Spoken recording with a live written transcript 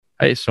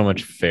I ate so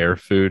much fair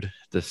food at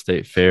the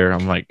state fair.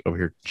 I'm like over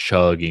here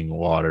chugging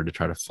water to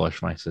try to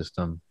flush my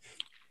system.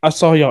 I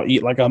saw y'all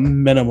eat like a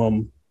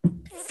minimum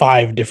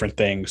 5 different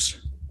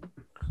things.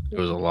 It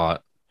was a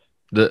lot.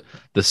 The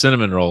the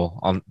cinnamon roll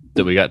on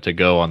that we got to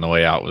go on the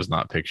way out was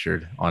not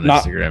pictured on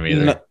Not Instagram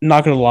either.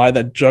 not gonna lie,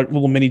 that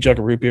little mini jug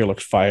of root beer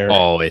looks fire.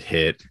 Oh, it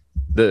hit.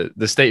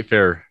 The state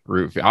fair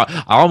root beer.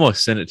 I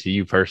almost sent it to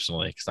you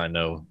personally because I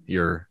know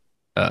your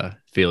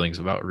feelings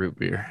about root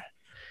beer.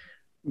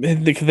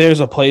 There's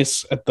a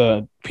place at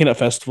the Peanut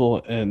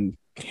Festival in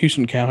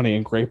Houston County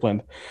in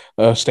Grapeland.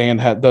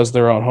 Does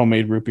their own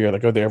homemade root beer. They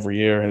go there every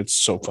year, and it's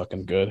so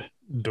fucking good.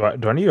 Do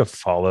I need to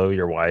follow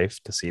your wife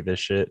to see this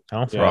shit? I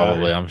don't Yeah.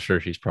 Probably. I'm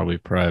sure she's probably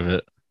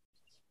private.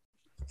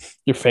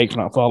 You're fake for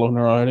not following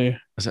her already.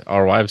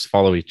 Our wives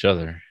follow each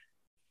other.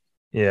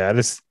 Yeah,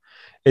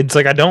 it's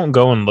like I don't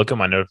go and look at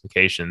my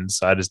notifications.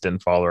 So I just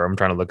didn't follow her. I'm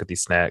trying to look at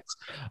these snacks.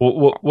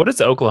 What is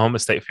the Oklahoma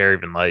State Fair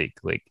even like?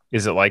 Like,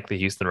 is it like the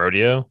Houston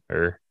Rodeo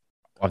or?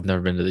 I've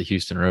never been to the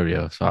Houston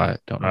Rodeo, so I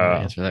don't know how to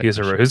answer that.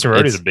 Houston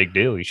Rodeo is a big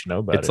deal. You should know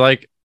about it. It's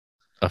like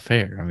a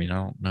fair. I mean, I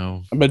don't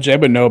know. I bet Jay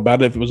would know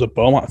about it if it was a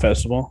Beaumont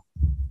Festival.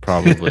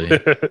 Probably.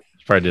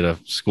 Probably did a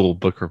school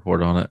book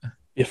report on it.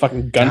 You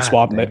fucking gun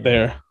swapping it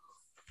there.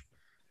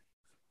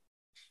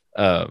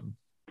 No,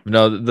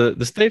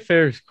 the state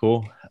fair is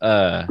cool.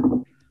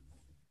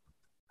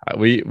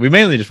 We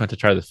mainly just went to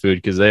try the food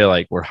because they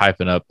like were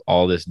hyping up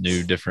all this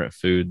new different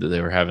food that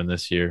they were having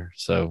this year.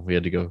 So we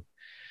had to go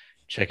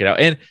check it out.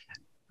 And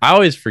I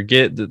always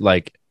forget that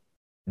like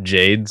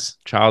Jade's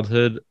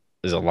childhood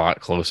is a lot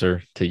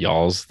closer to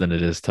y'all's than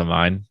it is to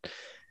mine.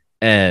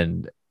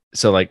 And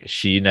so like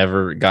she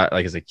never got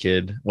like as a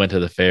kid went to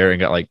the fair and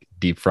got like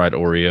deep fried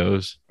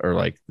Oreos or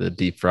like the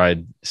deep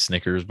fried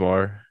Snickers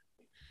bar.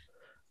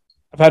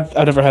 I've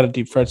never had a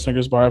deep fried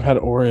Snickers bar. I've had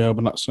Oreo,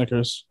 but not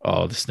Snickers.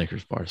 Oh, the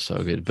Snickers bar is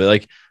so good. But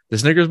like the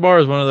Snickers bar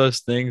is one of those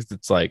things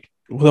that's like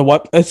The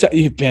what?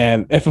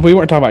 Man, if we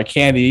weren't talking about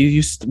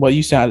candy, what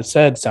you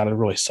sounded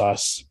really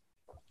sus.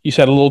 You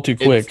said a little too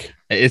quick.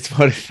 It's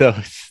one of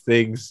those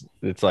things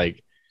that's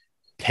like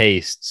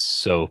tastes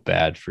so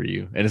bad for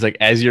you. And it's like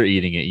as you're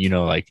eating it, you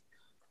know, like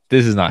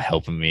this is not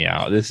helping me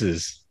out. This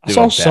is I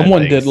saw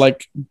someone did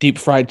like deep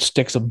fried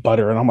sticks of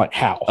butter, and I'm like,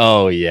 how?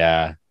 Oh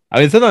yeah. I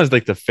mean, sometimes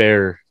like the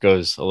fair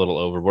goes a little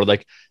overboard.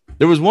 Like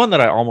there was one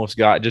that I almost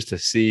got just to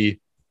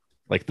see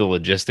like the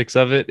logistics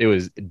of it. It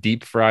was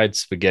deep fried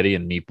spaghetti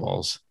and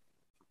meatballs.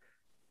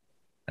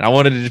 And I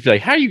wanted to just be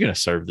like, how are you going to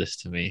serve this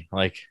to me?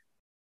 Like,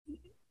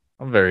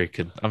 I'm very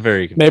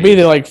confused. Maybe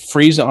they like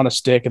freeze it on a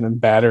stick and then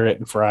batter it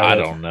and fry it. I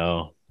don't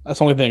know. That's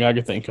the only thing I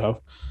could think of.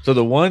 So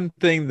the one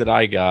thing that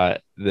I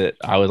got that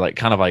I was like,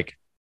 kind of like,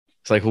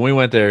 it's like when we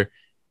went there,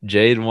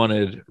 Jade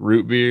wanted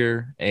root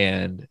beer,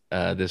 and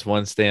this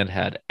one stand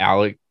had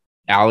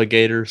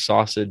alligator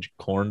sausage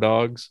corn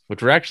dogs,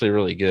 which were actually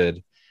really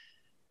good.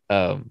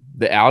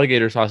 The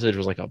alligator sausage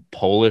was like a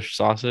Polish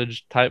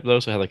sausage type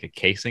though, so it had like a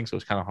casing, so it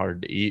was kind of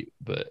hard to eat.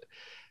 But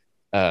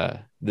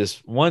this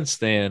one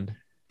stand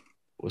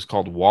was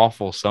called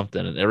waffle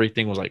something, and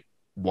everything was like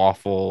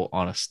waffle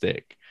on a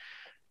stick.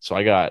 So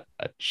I got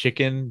a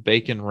chicken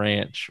bacon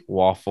ranch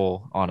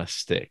waffle on a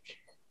stick.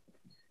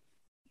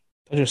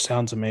 That just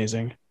sounds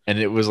amazing. And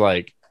it was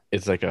like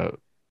it's like a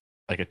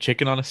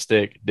chicken on a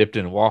stick dipped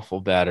in waffle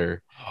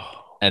batter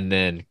and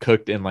then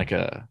cooked in like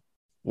a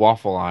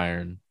waffle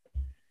iron,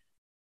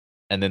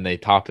 and then they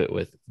top it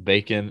with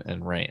bacon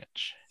and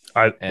ranch.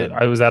 I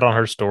was out on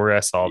her story.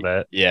 I saw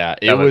that. Yeah,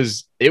 it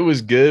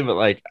was good, but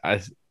like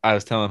I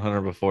was telling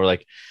Hunter before,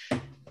 like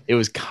it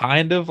was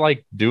kind of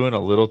like doing a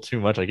little too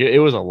much. Like it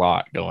was a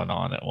lot going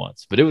on at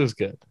once, but it was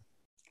good.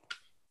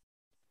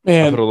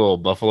 Man, I put a little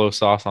buffalo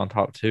sauce on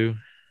top too.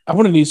 I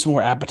want to need some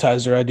more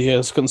appetizer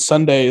ideas because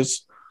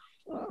Sundays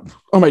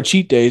are my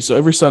cheat days. So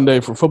every Sunday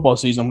for football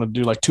season, I'm going to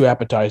do like 2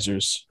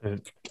 appetizers.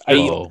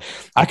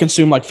 I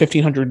consume like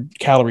 1,500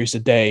 calories a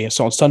day.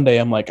 So on Sunday,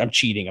 I'm like, I'm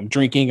cheating. I'm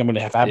drinking. I'm going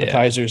to have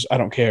appetizers. Yeah. I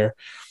don't care.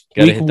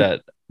 Gotta hit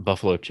that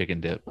buffalo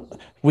chicken dip.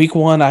 Week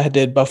 1, I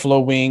did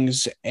buffalo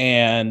wings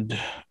and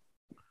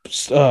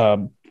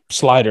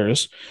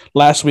sliders.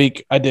 Last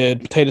week, I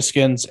did potato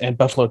skins and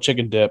buffalo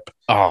chicken dip.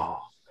 Oh.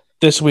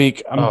 This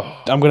week, I'm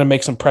going to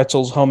make some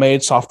pretzels,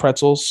 homemade soft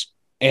pretzels,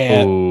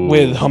 and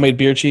with homemade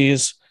beer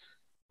cheese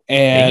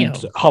and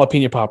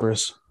jalapeno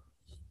poppers.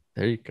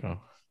 There you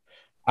go.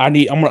 I'm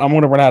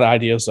going to run out of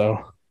ideas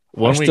though.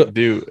 One week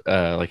do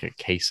like a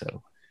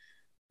queso.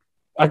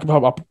 I could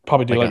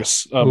probably do like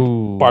a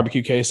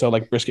barbecue queso,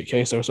 like brisket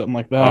queso or something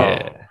like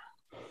that. Yeah.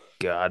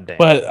 God damn.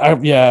 But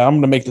I'm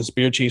going to make this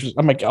beer cheese.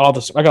 I got all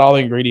the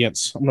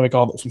ingredients. I'm going to make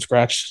all that from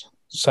scratch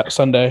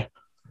Sunday.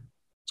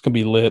 It's going to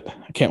be lit.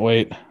 I can't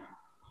wait.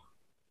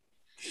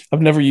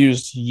 I've never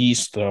used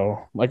yeast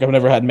though. Like I've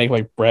never had to make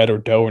like bread or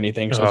dough or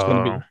anything. So it's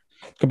gonna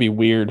be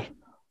weird.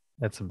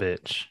 That's a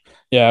bitch.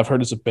 Yeah, I've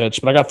heard it's a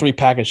bitch, but I got 3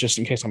 packets just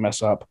in case I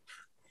mess up.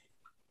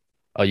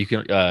 Oh, you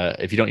can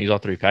if you don't use all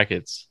 3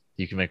 packets,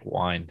 you can make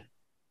wine.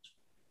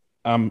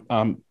 I'm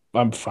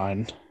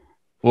fine.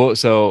 Well,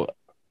 so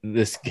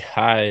this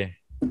guy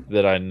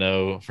that I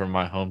know from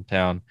my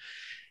hometown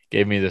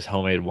gave me this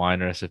homemade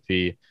wine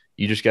recipe.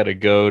 You just got to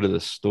go to the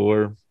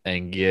store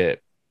and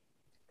get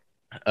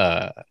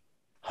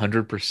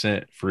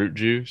 100% fruit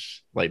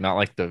juice, like not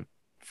like the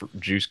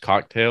juice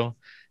cocktail.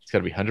 It's got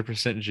to be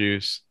 100%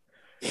 juice,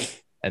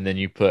 and then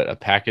you put a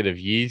packet of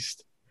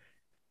yeast,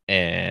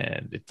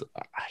 and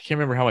I can't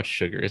remember how much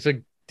sugar. It's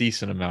a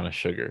decent amount of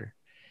sugar,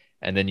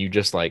 and then you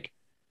just like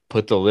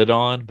put the lid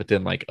on, but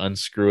then like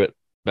unscrew it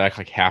back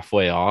like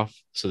halfway off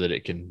so that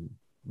it can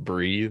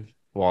breathe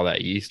while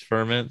that yeast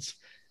ferments,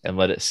 and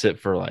let it sit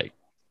for like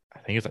I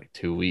think it's like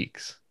 2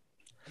 weeks.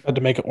 I had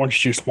to make an orange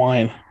juice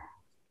wine.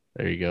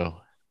 There you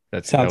go.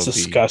 Sounds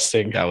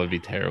disgusting. That would be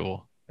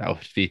terrible. That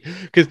would be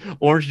because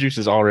orange juice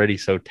is already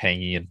so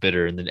tangy and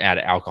bitter, and then add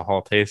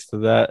alcohol taste to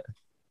that.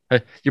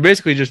 You're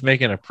basically just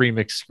making a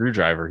pre-mixed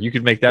screwdriver. You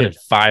could make that in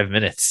 5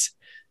 minutes.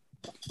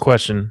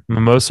 Question: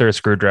 mimosa or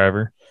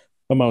screwdriver?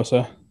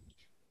 Mimosa.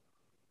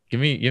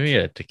 Give me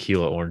a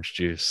tequila orange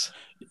juice.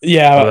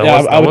 Yeah,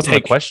 I would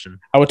take a question.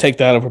 I would take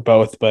that over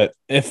both, but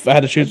if I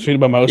had to choose between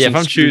mimosa, if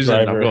I'm choosing,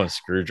 I'm going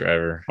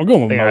screwdriver. I'm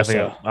going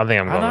mimosa. I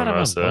think I'm going I'm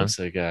mimosa. not a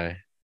mimosa guy.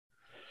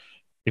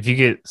 If you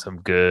get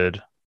some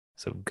good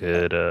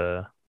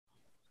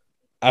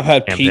I've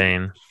had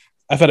champagne.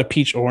 I've had a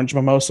peach orange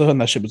mimosa, and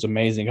that shit was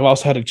amazing. I've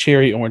also had a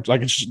cherry orange,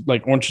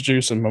 like orange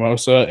juice and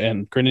mimosa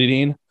and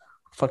grenadine.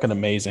 Fucking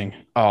amazing.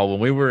 Oh,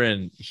 when we were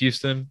in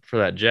Houston for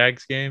that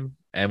Jags game,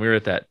 and we were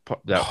at that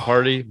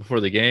party before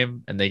the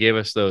game, and they gave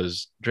us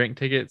those drink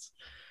tickets.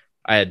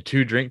 I had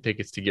 2 drink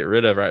tickets to get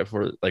rid of right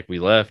before we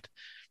left,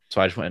 so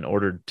I just went and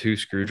ordered 2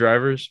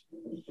 screwdrivers.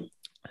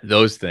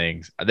 Those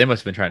things, they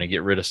must have been trying to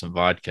get rid of some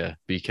vodka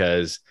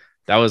because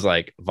that was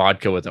like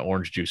vodka with an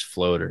orange juice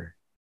floater.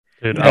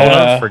 Dude,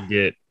 I'll never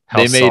forget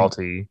how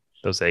salty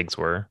those eggs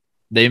were.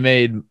 They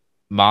made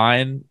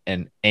mine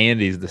and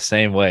Andy's the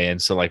same way.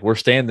 And so like we're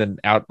standing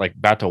out, like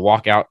about to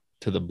walk out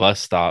to the bus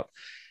stop,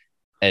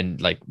 and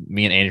like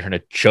me and Andy trying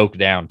to choke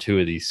down 2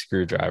 of these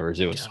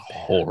screwdrivers. It was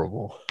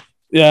horrible.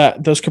 Yeah,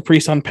 those Capri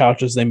Sun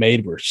pouches they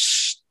made were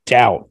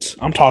stout.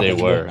 I'm talking.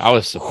 They were. I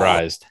was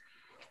surprised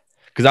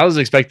because I was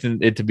expecting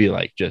it to be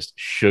like just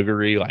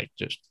sugary, like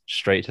just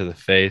straight to the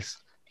face.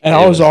 And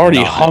I was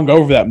already hung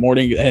over that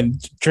morning, and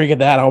drinking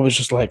that, I was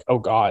just like, oh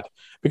God,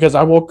 because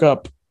I woke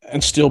up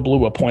and still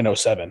blew a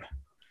 0.07.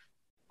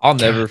 I'll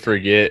never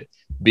forget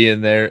being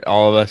there,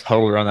 all of us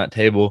huddled around that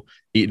table,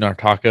 eating our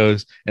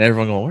tacos, and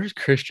everyone going, where's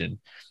Christian?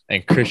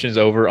 And Christian's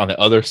over on the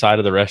other side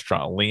of the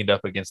restaurant, leaned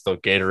up against the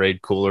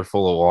Gatorade cooler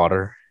full of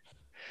water.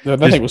 That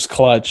thing was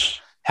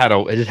clutch.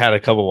 It just had a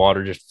cup of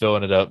water, just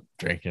filling it up,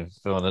 drinking,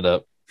 filling it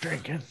up,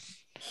 drinking.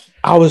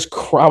 I was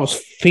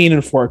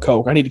fiending for a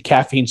Coke. I needed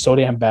caffeine so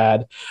damn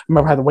bad. I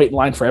remember I had to wait in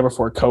line forever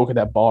for a Coke at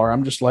that bar.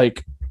 I'm just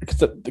like,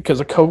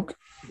 because a Coke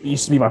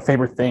used to be my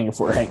favorite thing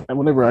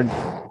whenever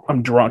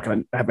I'm drunk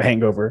and I have a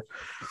hangover.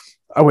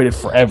 I waited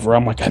forever.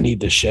 I'm like, I need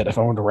this shit. If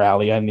I want to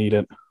rally, I need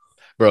it.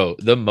 Bro,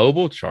 the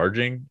mobile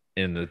charging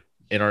in the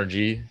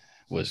NRG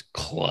was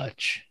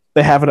clutch.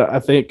 They have it, I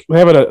think. They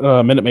have it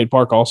at Minute Maid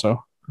Park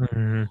also.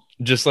 Mm-hmm.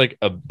 Just like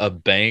a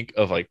bank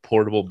of like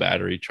portable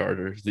battery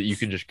chargers that you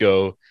can just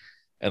go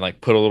and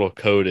like put a little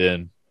code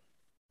in,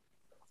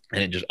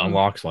 and it just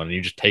unlocks one, and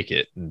you just take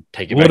it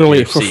back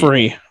literally for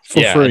free.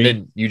 Free. And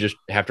then you just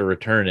have to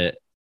return it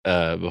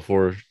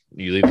before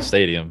you leave the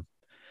stadium.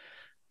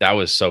 That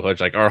was so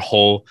much. Like our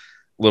whole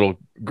little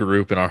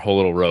group and our whole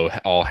little row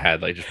all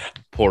had like just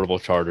portable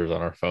chargers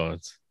on our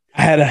phones.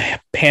 I had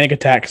a panic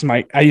attack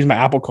because I used my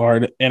Apple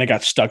Card and it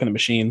got stuck in the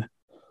machine.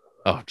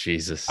 Oh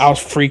Jesus! I was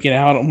freaking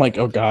out. I'm like,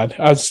 oh God!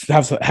 I was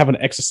having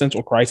an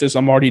existential crisis.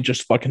 I'm already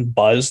just fucking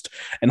buzzed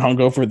and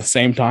hungover at the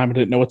same time. I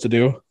didn't know what to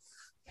do.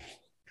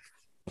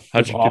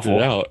 How'd you get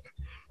it out?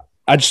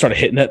 I just started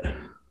hitting it.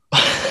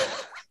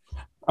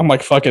 I'm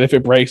like, fuck it. If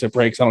it breaks, it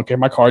breaks. I don't care.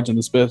 My card's in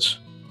this bitch.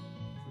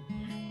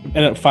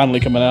 And it finally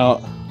coming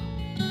out.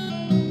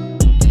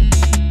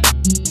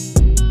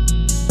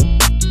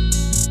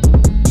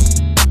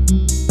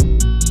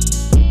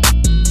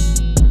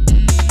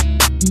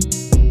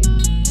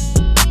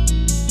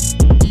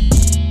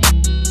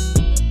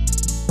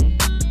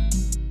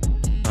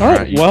 All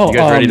right. Well, you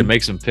guys ready to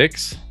make some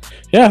picks?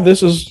 Yeah,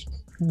 this is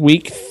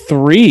week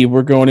 3.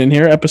 We're going in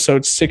here,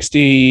 episode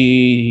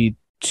 62.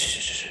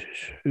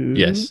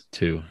 Yes,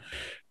 2.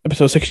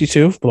 Episode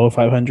 62, below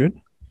 500.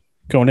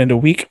 Going into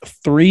week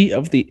 3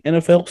 of the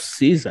NFL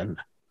season.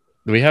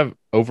 Do we have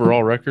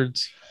overall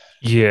records?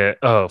 Yeah.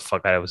 Oh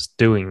fuck! I was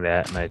doing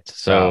that, and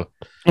so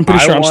I'm pretty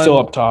sure I'm still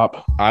up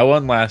top. I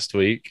won last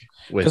week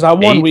with I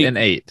won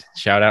 8-8.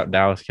 Shout out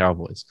Dallas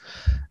Cowboys.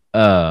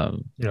 Yeah,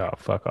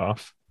 fuck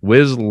off.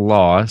 Wiz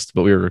lost,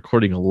 but we were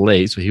recording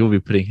late, so he will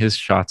be putting his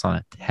shots on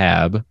a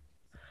tab.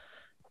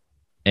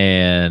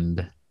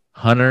 And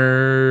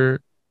Hunter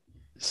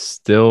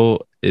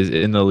still is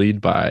in the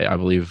lead by, I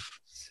believe,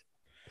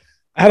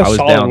 I was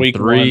solid down week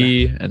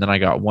 3, 1. and then I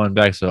got 1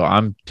 back, so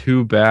I'm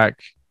 2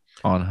 back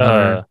on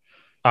Hunter.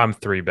 I'm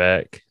 3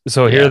 back.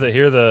 So here are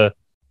the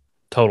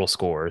total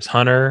scores.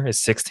 Hunter is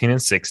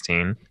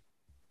 16-16.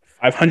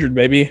 500,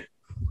 baby.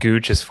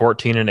 Gooch is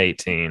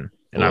 14-18.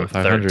 and Below I'm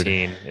 500.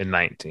 13 and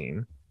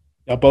 19.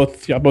 Y'all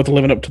both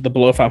living up to the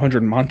below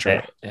 500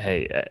 mantra.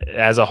 Hey,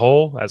 as a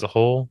whole,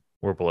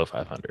 we're below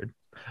 500.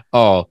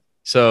 Oh,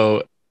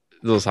 so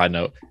little side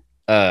note.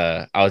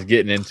 I was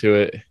getting into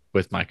it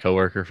with my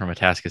coworker from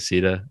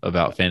Atascocita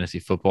about fantasy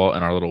football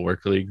in our little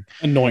work league.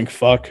 Annoying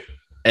fuck.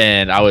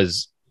 And I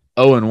was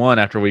 0-1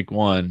 after week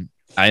 1.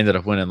 I ended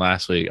up winning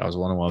last week. I was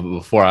 1-1,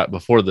 but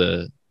before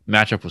the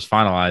matchup was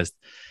finalized,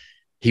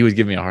 he was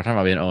giving me a hard time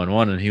about being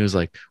 0-1, and he was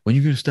like, "When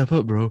you gonna step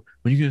up, bro?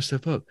 When you gonna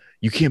step up?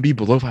 You can't be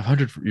below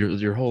 500 for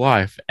your whole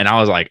life." And I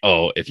was like,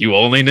 "Oh, if you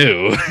only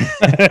knew."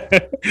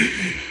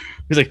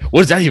 He's like,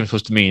 "What is that even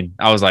supposed to mean?"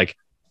 I was like,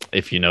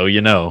 "If you know, you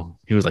know."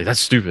 He was like,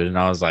 "That's stupid," and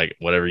I was like,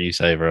 "Whatever you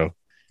say, bro."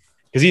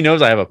 Because he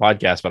knows I have a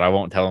podcast, but I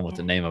won't tell him what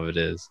the name of it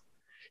is.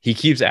 He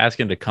keeps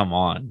asking to come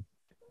on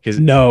because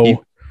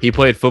No. he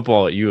played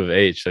football at U of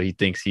H, so he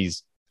thinks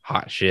he's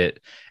hot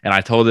shit. And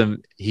I told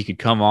him he could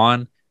come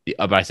on.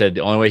 But I said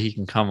the only way he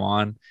can come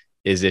on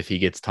is if he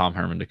gets Tom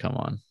Herman to come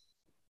on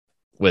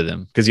with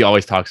him, because he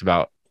always talks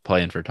about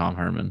playing for Tom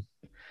Herman.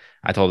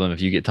 I told him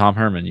if you get Tom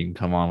Herman, you can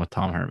come on with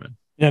Tom Herman.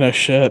 Yeah, no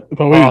shit.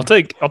 But I'll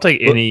take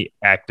any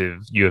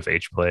active U of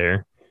H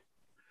player.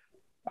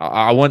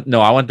 I want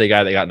the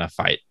guy that got in a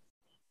fight.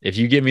 If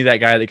you give me that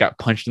guy that got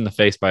punched in the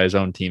face by his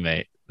own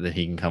teammate, then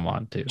he can come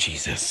on too.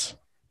 Jesus.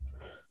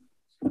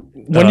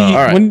 When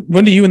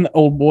do you and the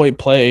old boy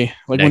play?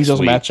 Like when does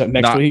the matchup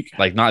next week?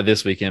 Like not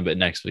this weekend, but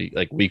next week,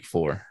 like week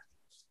 4.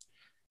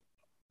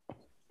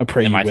 I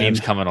pray and you my win. team's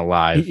coming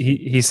alive.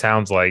 He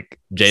sounds like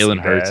Jalen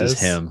Hurts is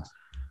him.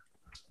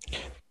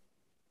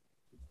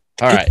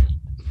 All right.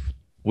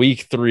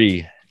 Week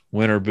 3,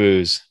 winner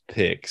booze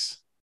picks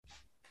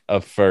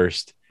of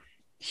first.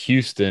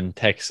 Houston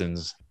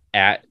Texans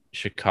at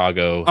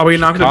Chicago. Are we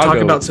not going to talk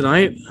about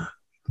tonight?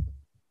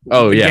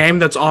 Oh, the yeah. game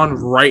that's on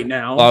right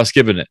now. I was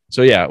skipping it.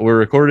 So, yeah, we're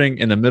recording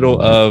in the middle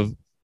of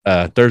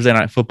Thursday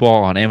Night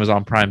Football on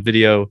Amazon Prime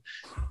Video.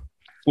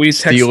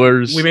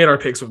 Steelers. We made our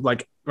picks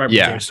right before the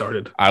game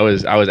started. I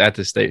was at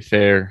the state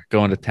fair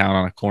going to town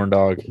on a corn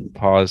dog,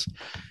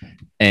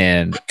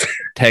 and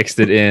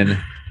texted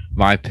in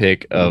my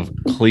pick of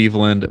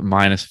Cleveland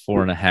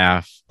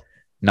 -4.5.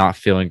 Not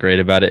feeling great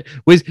about it.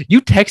 You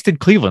texted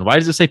Cleveland. Why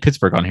does it say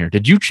Pittsburgh on here?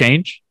 Did you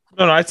change?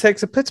 No, I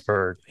texted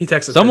Pittsburgh. He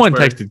texted Someone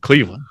Pittsburgh. texted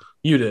Cleveland.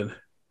 You did.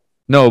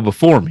 No,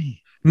 before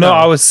me. No,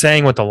 I was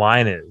saying what the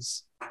line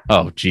is.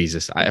 Oh,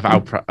 Jesus.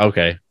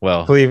 Okay,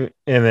 well. Cleveland,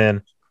 and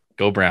then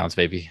go Browns,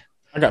 baby.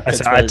 I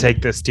said, I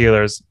take the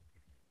Steelers.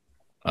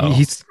 Oh.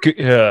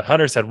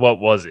 Hunter said, what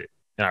was it?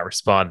 And I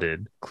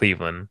responded,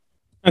 Cleveland.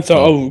 And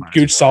so,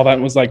 Gooch saw that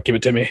and was like, give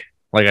it to me.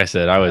 Like I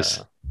said, I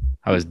was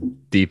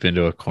deep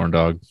into a corn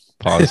dog.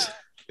 Pause.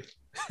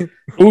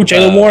 Ooh,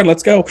 Jaylen Warren,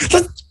 let's go.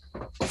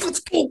 Let's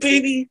go,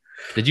 baby.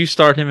 Did you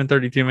start him in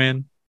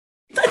 32-man?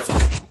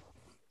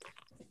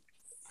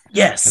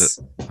 Yes.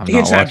 I'm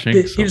not watching.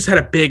 He just had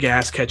a big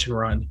ass catch and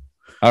run.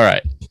 All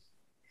right.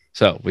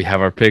 So we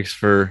have our picks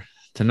for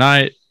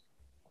tonight.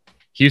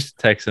 Houston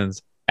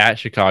Texans at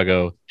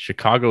Chicago.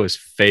 Chicago is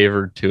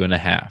favored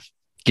 2.5.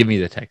 Give me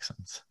the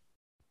Texans.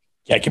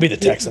 Yeah, give me the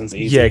Texans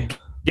easy. Yeah,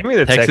 give me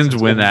the Texans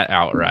win that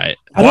outright.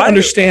 I don't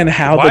understand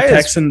how the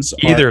Texans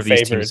either of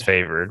these teams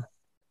favored.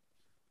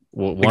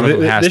 Well, one of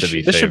them has to be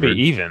favored. This should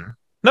be even.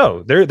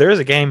 No, there is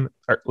a game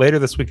later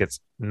this week. It's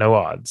no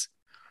odds.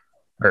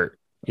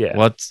 Yeah.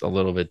 What's a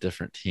little bit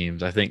different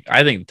teams? I think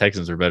the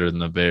Texans are better than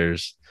the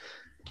Bears.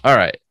 All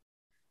right.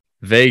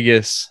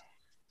 Vegas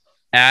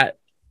at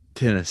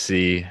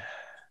Tennessee.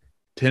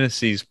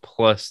 Tennessee's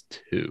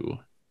 +2.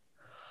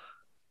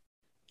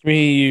 Give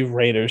me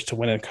Raiders to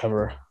win and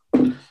cover.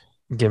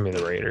 Give me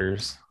the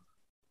Raiders.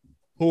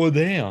 Oh,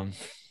 damn.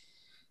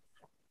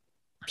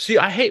 See,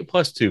 I hate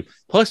 +2.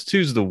 +2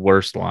 is the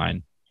worst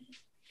line.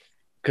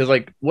 Because,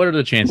 what are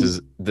the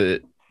chances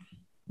that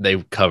they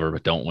cover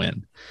but don't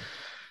win?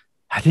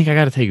 I think I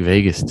got to take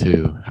Vegas,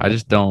 too. I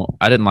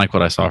didn't like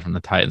what I saw from the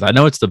Titans. I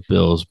know it's the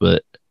Bills,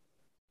 but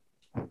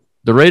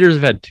the Raiders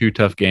have had 2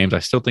 tough games. I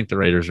still think the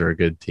Raiders are a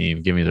good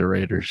team. Give me the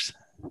Raiders.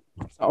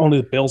 Not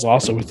only the Bills,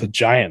 also with the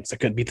Giants. I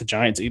couldn't beat the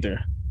Giants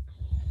either.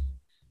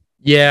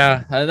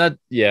 Yeah,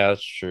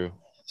 that's true.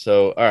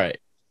 So, all right.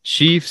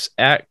 Chiefs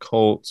at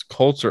Colts.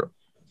 Colts are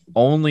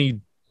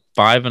only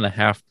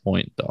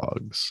 5.5-point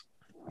dogs.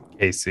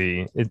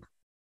 KC,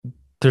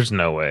 there's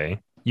no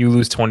way. You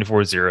lose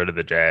 24-0 to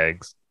the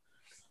Jags.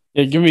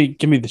 Yeah, give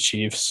me the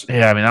Chiefs.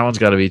 Yeah, I mean, that one's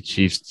got to be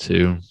Chiefs,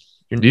 too.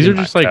 These are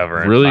just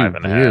really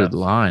weird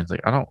lines.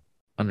 I don't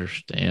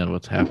understand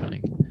what's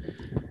happening.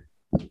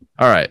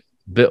 All right.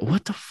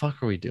 What the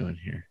fuck are we doing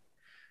here?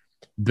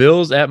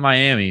 Bills at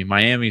Miami.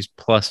 Miami's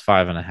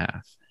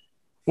 +5.5.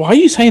 Why are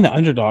you saying the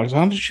underdogs? I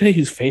don't understand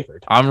who's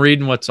favored. I'm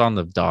reading what's on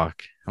the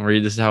doc.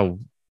 This is how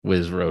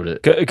Wiz wrote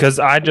it. Because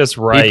I just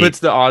write. He puts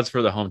the odds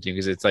for the home team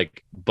because it's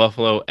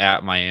Buffalo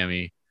at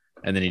Miami,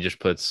 and then he just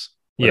puts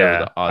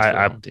the odds for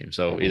the home team.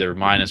 So either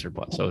minus or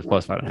plus. So it's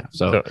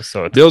 +5.5.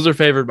 So Bills are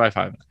favored by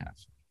 5.5.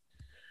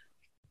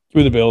 Give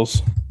me the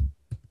Bills.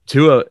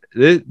 Tua.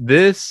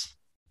 This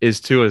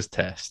is Tua's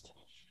test.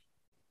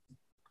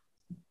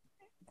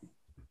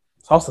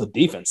 also the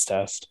defense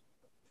test.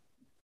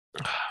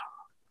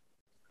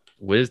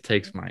 Wiz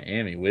takes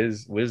Miami.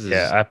 Wiz is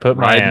I put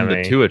riding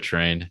Miami. the Tua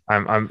train.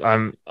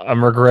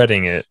 I'm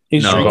regretting it.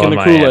 He's No, drinking the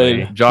Miami.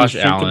 Kool-Aid. Josh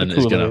He's drinking Allen the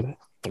is gonna Kool-Aid.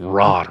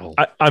 throttle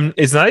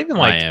It's not even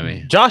like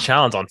Miami. Josh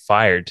Allen's on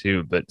fire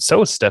too, but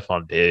so is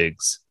Stephon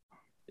Diggs.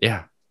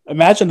 Yeah.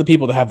 Imagine the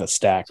people that have the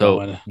stack So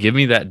going. give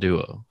me that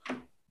duo.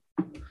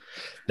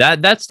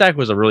 That stack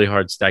was a really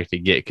hard stack to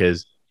get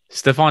because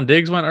Stephon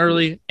Diggs went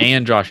early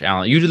and Josh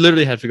Allen. You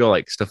literally have to go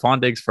like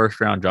Stephon Diggs first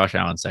round, Josh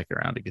Allen second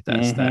round to get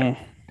that stack.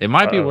 It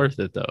might be worth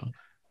it though.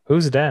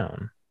 Who's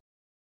down?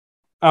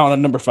 I don't know,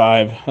 number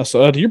 5.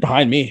 So you're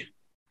behind me.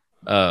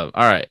 All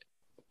right.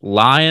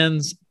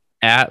 Lions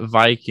at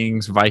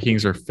Vikings.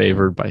 Vikings are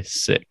favored by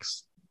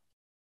 6.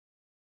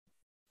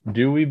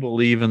 Do we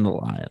believe in the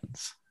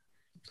Lions?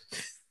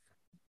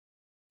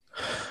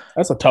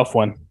 That's a tough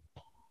one.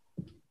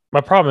 My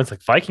problem is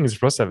like Vikings are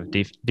supposed to have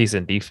a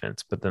decent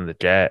defense, but then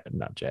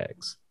the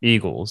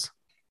Eagles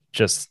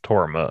just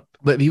tore them up.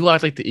 But people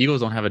act like the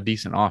Eagles don't have a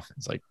decent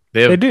offense. Like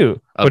They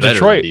do, a but better than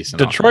Detroit decent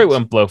Detroit offense.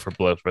 went blow for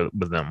blow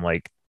with them.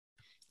 Like,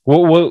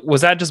 what was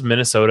that? Just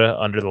Minnesota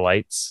under the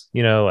lights?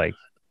 You know, like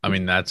I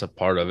mean, that's a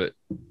part of it.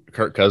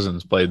 Kirk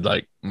Cousins played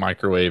like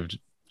microwaved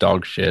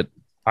dog shit.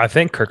 I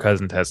think Kirk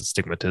Cousins has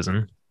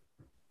astigmatism.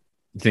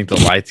 You think the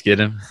lights get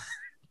him?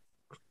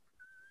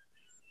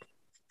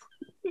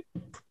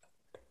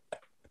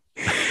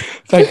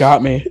 That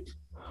got me.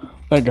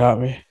 Did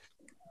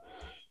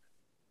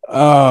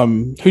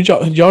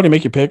y'all already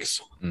make your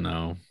picks?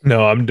 No.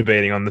 No, I'm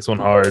debating on this one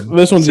hard,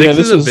 This one's 6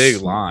 this is a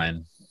big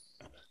line.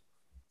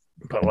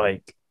 but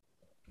like,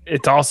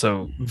 it's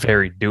also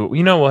very doable.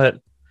 You know what?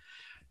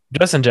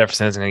 Justin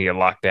Jefferson is going to get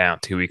locked down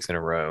 2 weeks in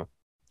a row.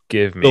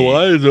 Give me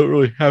Lions don't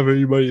really have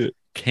anybody that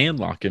can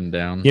lock him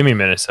down. Give me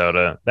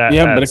Minnesota. but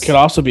it could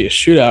also be a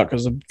shootout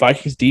because the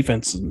Vikings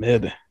defense is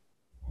mid.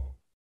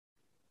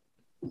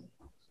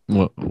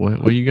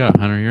 What you got,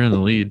 Hunter? You're in the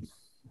lead.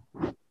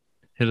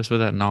 Hit us with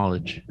that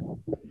knowledge.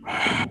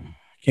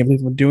 Can't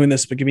believe I'm doing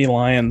this, but give me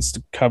Lions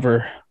to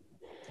cover.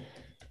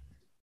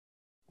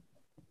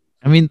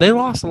 I mean, they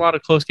lost a lot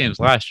of close games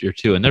last year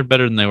too, and they're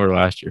better than they were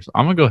last year. So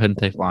I'm gonna go ahead and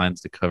take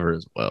Lions to cover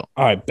as well.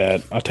 I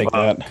bet. I'll take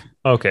that.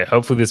 Okay,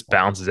 hopefully this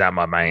bounces out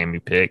my Miami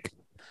pick.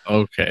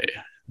 Okay,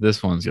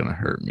 this one's gonna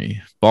hurt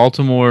me.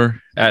 Baltimore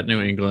at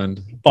New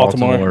England.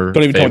 Baltimore.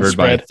 Don't even tell me the favored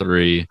by spread.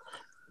 3.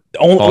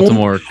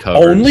 Baltimore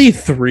covers. Only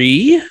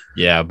 3?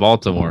 Yeah,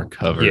 Baltimore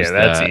covers. Yeah,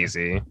 that's that.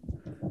 easy.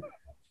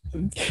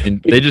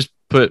 And they just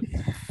put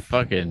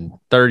fucking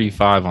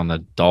 35 on the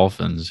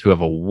Dolphins, who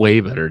have a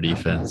way better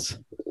defense.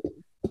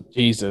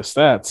 Jesus,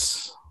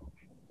 that's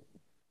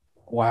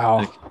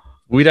wow.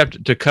 We'd have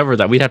to cover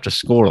that. We'd have to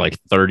score like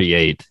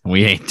 38.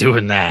 We ain't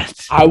doing that.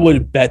 I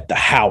would bet the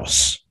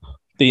house,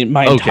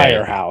 my Okay.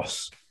 entire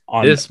house,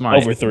 on This might-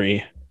 over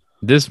 3.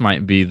 This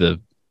might be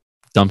the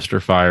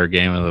dumpster fire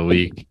game of the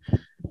week.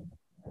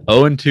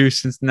 0-2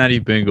 Cincinnati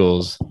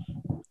Bengals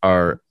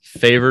are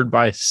favored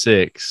by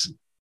 6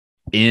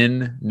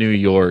 in New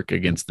York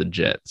against the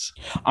Jets.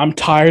 I'm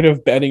tired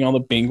of betting on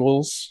the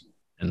Bengals.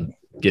 And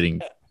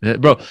getting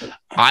bro,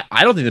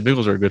 I don't think the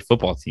Bengals are a good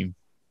football team.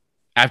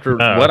 After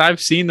No. what I've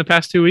seen the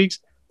past 2 weeks,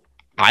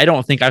 I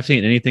don't think I've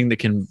seen anything that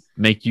can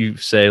make you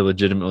say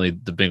legitimately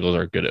the Bengals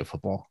are good at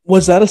football.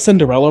 Was that a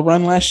Cinderella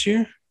run last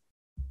year?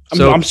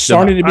 So I'm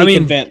starting to be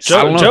convinced.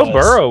 I don't know. Joe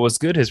Burrow was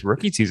good his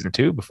rookie season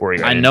too before he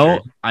got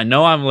injured. I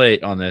know I'm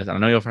late on this. I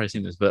know you'll probably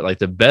seen this, but like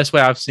the best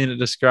way I've seen it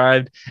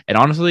described, and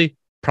honestly,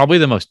 probably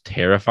the most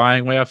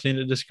terrifying way I've seen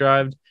it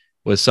described,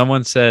 was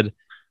someone said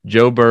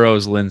Joe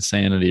Burrow's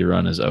Linsanity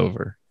run is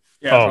over.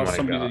 Yeah, Oh my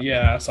God.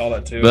 I saw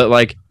that too. But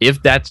like,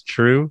 if that's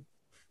true,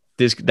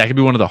 that could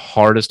be one of the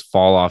hardest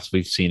fall offs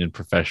we've seen in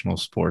professional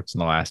sports in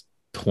the last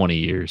 20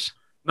 years.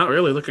 Not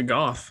really. Look at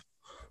Goff.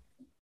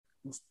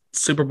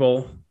 Super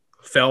Bowl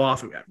fell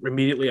off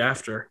immediately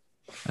after.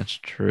 That's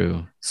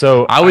true.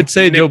 So I would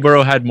say Nick- Joe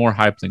Burrow had more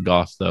hype than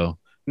Goff, though.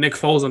 Nick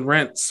Foles and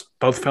Rents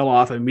both fell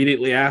off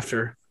immediately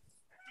after.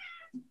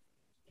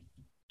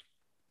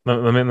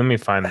 let me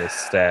find this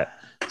stat.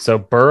 So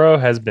Burrow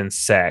has been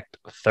sacked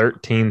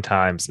 13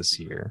 times this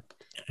year.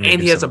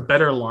 And he has a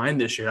better line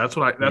this year. That's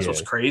Yeah.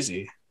 what's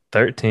crazy.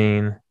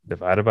 13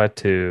 divided by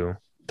 2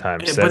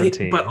 times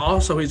 17. But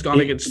also he's gone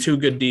against 2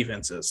 good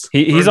defenses.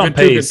 He's Or on two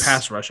pace. good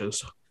pass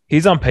rushes.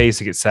 He's on pace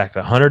to get sacked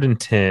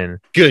 110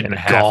 Good and a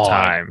half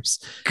times.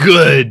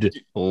 Good.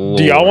 Do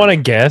y'all want to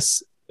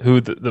guess who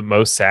the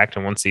most sacked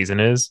in one season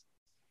is?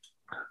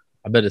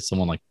 I bet it's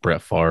someone like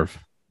Brett Favre.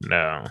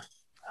 No.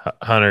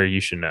 Hunter,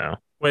 you should know.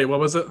 Wait, what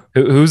was it?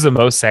 Who's the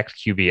most sacked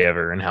QB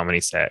ever and how many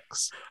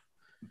sacks?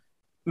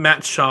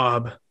 Matt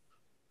Schaub.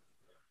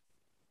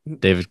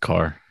 David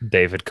Carr.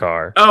 David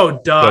Carr. Oh,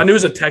 duh. But- I knew it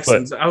was a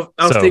Texans. I was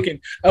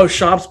thinking,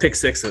 Schaub's pick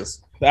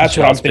sixes. That's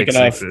what I'm Schaub's pick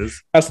thinking of.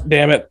 sixes. That's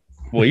damn it.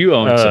 Well, you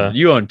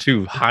own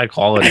 2 high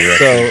quality.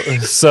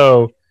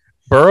 So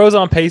Burrow's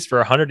on pace for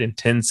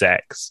 110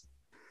 sacks.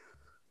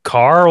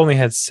 Carr only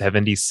had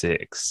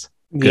 76.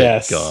 Good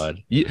Yes.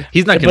 God. He's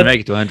not going to But-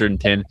 make it to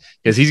 110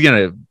 because he's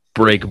going to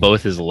break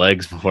both his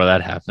legs before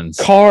that happens.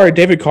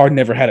 David Carr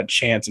never had a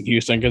chance in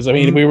Houston because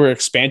we were an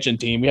expansion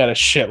team. We had a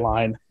shit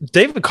line.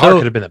 David Carr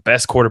could have been the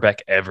best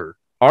quarterback ever.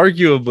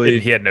 Arguably,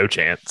 he had no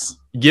chance.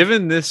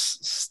 Given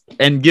this,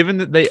 and given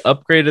that they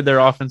upgraded their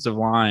offensive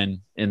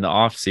line in the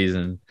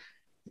offseason,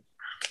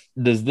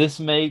 does this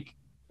make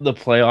the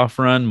playoff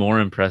run more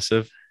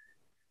impressive?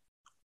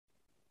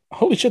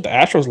 Holy shit, the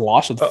Astros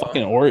lost to the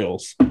fucking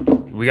Orioles.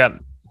 Did we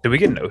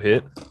get no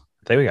hit? I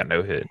think we got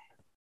no hit.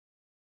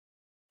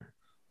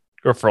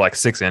 Or for like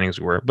 6 innings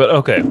we were. But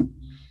okay.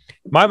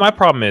 My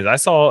problem is I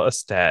saw a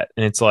stat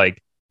and it's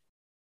like,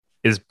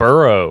 is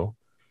Burrow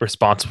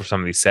responsible for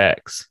some of these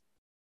sacks?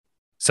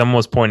 Someone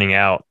was pointing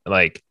out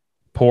like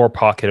poor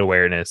pocket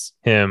awareness,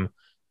 him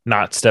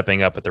not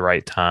stepping up at the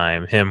right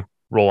time, him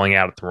rolling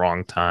out at the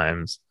wrong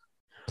times.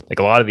 Like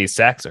a lot of these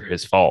sacks are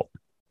his fault.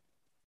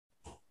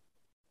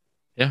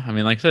 Yeah, I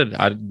mean, like I said,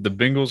 the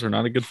Bengals are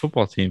not a good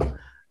football team.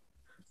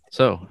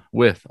 So,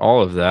 with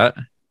all of that,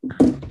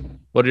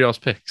 what are y'all's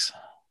picks?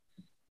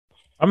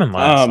 I'm in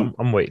last.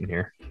 I'm waiting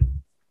here.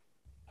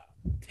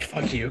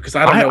 Fuck you, because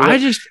I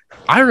don't know.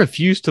 I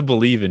refuse to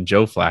believe in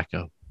Joe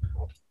Flacco.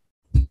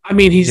 I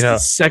mean, he's the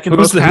second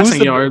most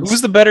passing yards.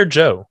 Who's the better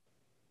Joe?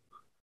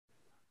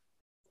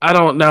 I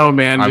don't know,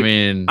 man. I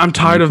mean, I'm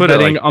tired of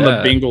betting on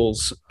the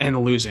Bengals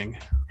and losing.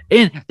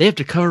 And they have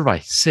to cover by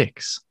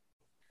 6.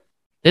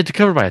 They have to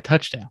cover by a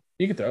touchdown.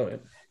 You can throw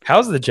it.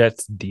 How's the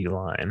Jets D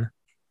line?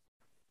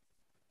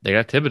 They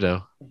got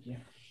Thibodeau.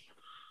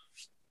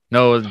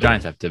 No, the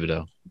Giants have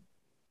Thibodeau.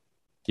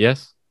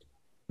 Yes?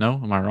 No?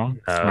 Am I wrong?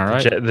 Am I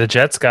right? The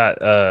Jets got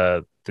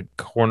the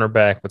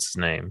cornerback. What's his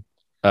name?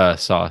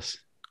 Sauce.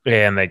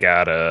 And they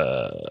got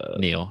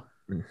Neal.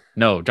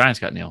 No, Giants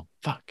got Neal.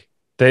 Fuck.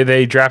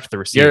 They drafted the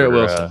receiver Garrett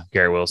Wilson.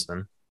 Garrett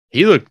Wilson.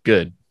 He looked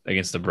good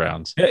against the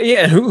Browns.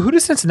 Yeah. Who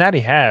does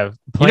Cincinnati have?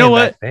 You know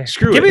what?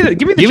 Screw it.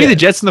 Give me the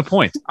Jets and the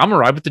points. I'm gonna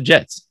ride with the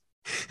Jets.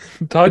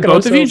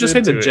 Both of you just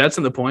hit the Jets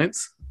and the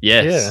points.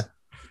 Yes. Yeah.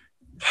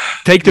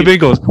 Take the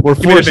Bengals. We're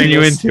forcing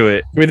you into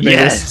it. Give me the Bengals.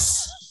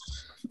 Yes.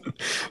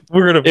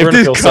 We're gonna if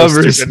feel this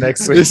covers so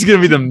next week. This is gonna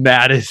be the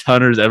maddest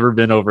Hunter's ever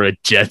been over a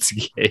Jets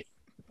game.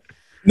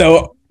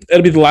 No,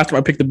 it'll be the last time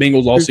I pick the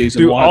Bengals all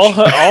season. Dude, all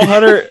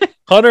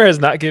Hunter has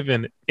not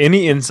given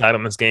any insight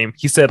on this game.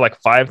 He said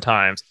like 5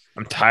 times,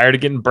 "I'm tired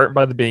of getting burnt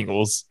by the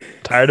Bengals.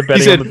 Tired of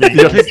betting on the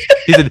Bengals."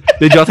 He said,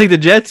 "Did y'all take the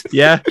Jets?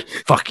 Yeah,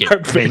 fuck it,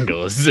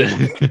 Bengals."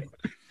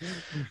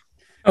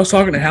 I was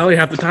talking to Hallie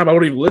half the time. I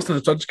wouldn't even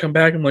listen. So I just come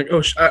back. I'm like,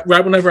 oh,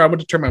 right whenever I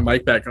went to turn my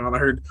mic back on, I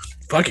heard,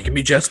 fuck, it can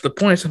be Jets at the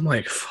points. I'm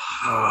like,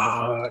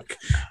 fuck.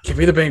 Give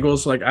me the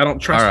Bengals. Like, I don't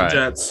trust the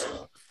Jets.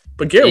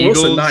 But Garrett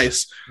Wilson,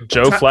 nice.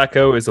 Joe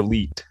Flacco is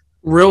elite.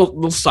 Real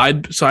little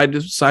side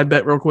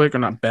bet real quick, or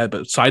not bet,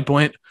 but side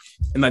point.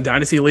 In that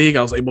Dynasty League,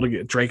 I was able to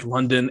get Drake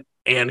London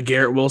and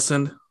Garrett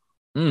Wilson.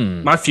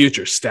 My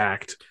future's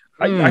stacked.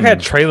 I had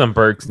Traylon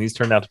Burks, and he's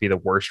turned out to be the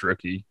worst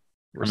rookie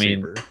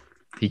receiver. I mean,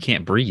 he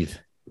can't breathe.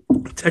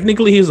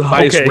 Technically, he's the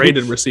highest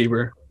rated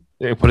receiver.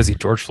 What is he,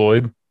 George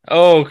Floyd?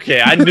 Okay,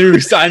 I knew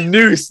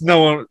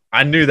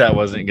that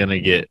wasn't gonna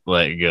get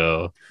let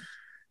go.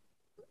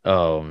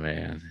 Oh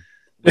man,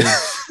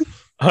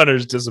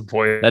 Hunter's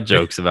disappointed. That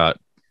joke's about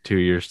 2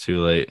 years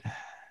too late.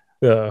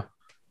 Yeah.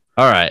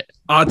 All right.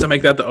 Odd to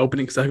make that the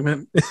opening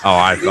segment. Oh,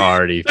 I've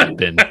already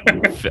been.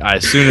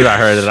 As soon as I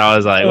heard it, I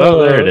was like, "Well,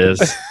 there it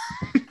is."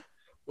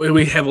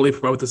 We heavily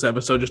promote this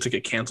episode just to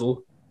get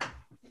canceled.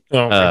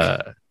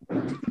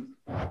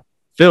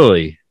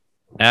 Philly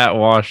at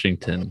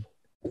Washington.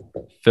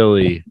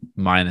 Philly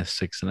minus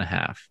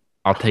 6.5.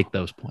 I'll take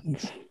those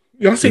points.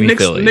 Y'all see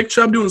Nick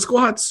Chubb doing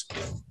squats?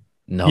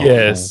 No.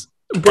 Yes.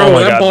 Bro,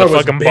 that ball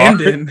was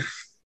abandoned.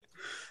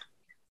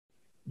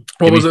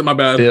 What was it? My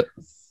bad.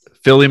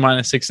 Philly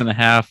minus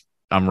 6.5.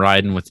 I'm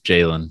riding with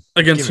Jalen.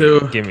 Against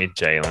who? Give me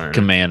Jalen.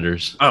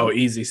 Commanders. Oh,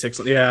 easy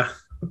 6. Yeah.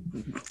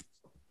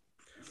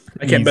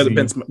 I can't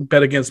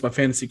bet against my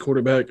fantasy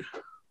quarterback.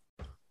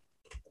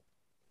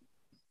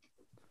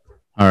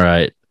 All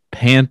right.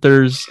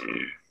 Panthers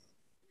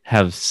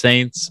have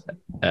Saints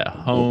at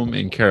home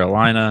in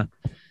Carolina.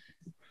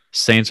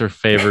 Saints are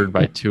favored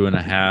by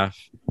 2.5.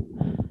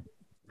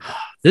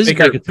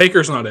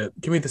 Baker's not it.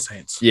 Give me the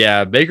Saints.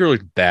 Yeah, Baker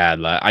looked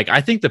bad.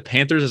 I think the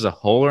Panthers as a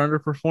whole are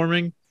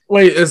underperforming.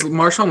 Wait, is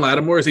Marshawn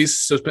Lattimore, is he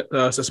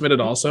suspended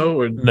also?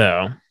 Or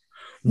no?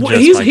 Well,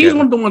 he's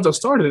one of the ones that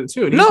started it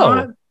too.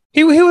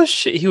 He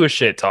was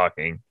shit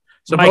talking.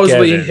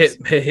 Supposedly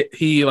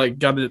he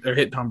got it or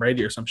hit Tom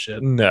Brady or some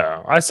shit.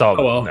 No, I saw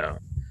that. No.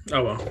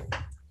 Oh well.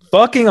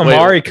 Fucking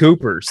Amari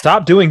Cooper.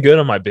 Stop doing good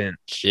on my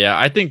bench. Yeah,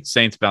 I think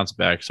Saints bounce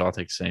back, so I'll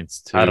take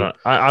Saints too.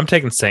 I'm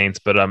taking Saints,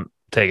 but I'm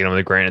taking them with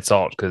a grain of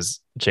salt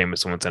because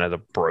Jameis Winston has a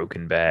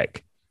broken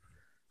back.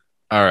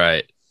 All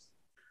right.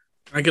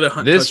 I get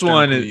a This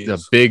one is a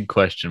big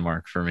question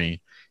mark for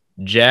me.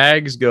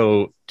 Jags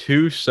go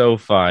to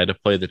SoFi to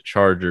play the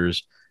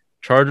Chargers.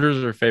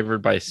 Chargers are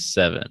favored by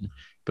 7,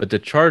 but the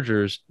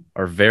Chargers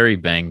are very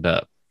banged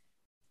up.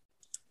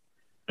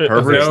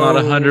 Herbert's not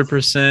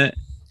 100%.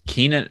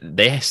 Keenan,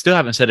 they still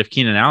haven't said if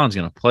Keenan Allen's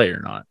going to play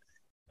or not.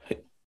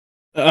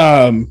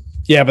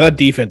 Yeah, but that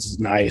defense is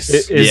nice.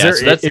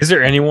 Is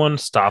there anyone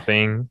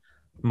stopping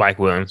Mike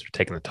Williams for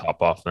taking the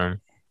top off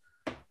them?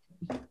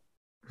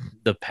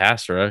 The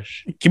pass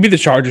rush. Give me the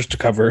Chargers to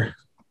cover.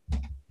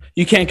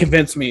 You can't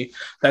convince me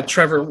that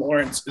Trevor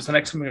Lawrence is the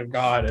next coming of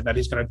God and that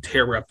he's going to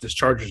tear up this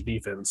Chargers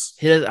defense.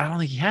 I don't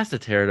think he has to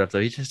tear it up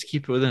though. He just has to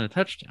keep it within a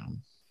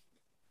touchdown.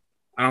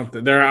 I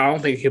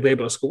don't think he'll be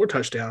able to score a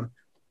touchdown.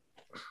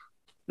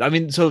 I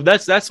mean, so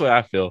that's the way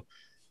I feel.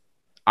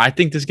 I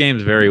think this game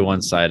is very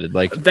one-sided.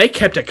 Like they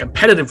kept it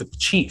competitive with the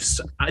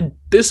Chiefs.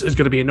 This is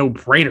going to be a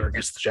no-brainer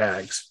against the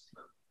Jags.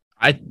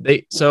 I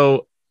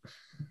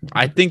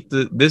think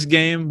that this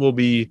game will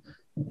be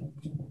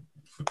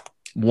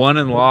won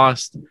and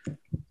lost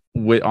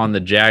on the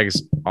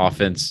Jags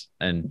offense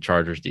and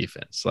Chargers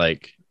defense.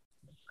 Like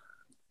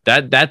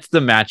that's the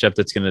matchup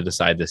that's going to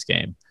decide this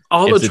game.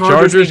 If the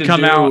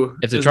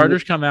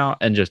Chargers come out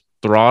and just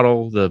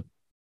throttle the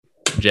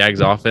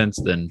Jags offense,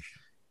 then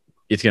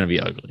it's going to be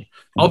ugly.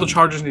 All the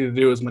Chargers need to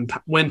do is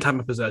win time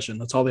of possession.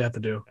 That's all they have to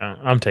do.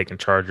 I'm taking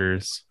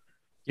Chargers.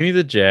 Give me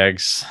the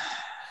Jags.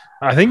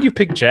 I think you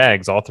picked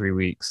Jags all 3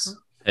 weeks.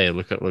 Hey,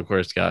 look where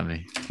it's got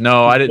me.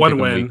 No, I didn't pick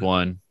them week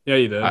 1. Yeah,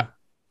 you did. I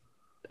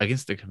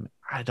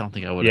don't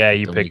think I would. Yeah,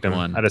 you picked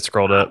them. I just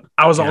scrolled up.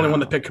 I was the only one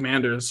that picked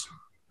Commanders.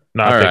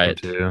 No, I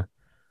picked them too.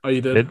 Oh,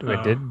 you did?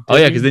 I did. Oh,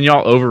 yeah, because then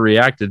y'all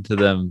overreacted to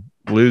them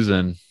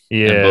losing.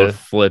 Yeah. And both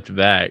flipped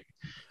back.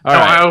 All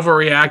right. I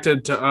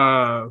overreacted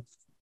to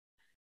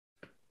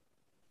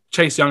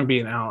Chase Young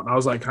being out. I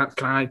was like,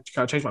 can I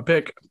change my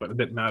pick? But it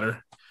didn't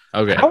matter.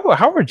 Okay.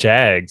 How were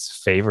Jags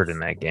favored in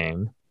that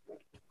game?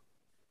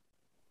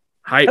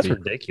 Hype. That's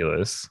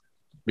ridiculous.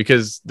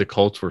 Because the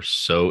Colts were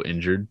so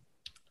injured.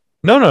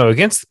 No,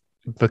 against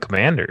the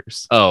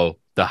Commanders. Oh,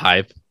 the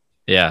hype.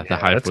 Yeah, the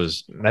hype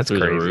was that's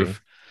through crazy. the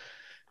roof.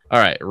 All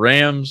right,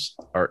 Rams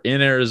are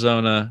in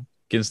Arizona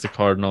against the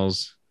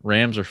Cardinals.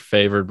 Rams are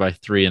favored by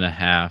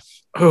 3.5.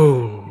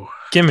 Oh,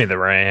 give me the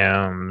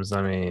Rams.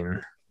 I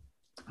mean,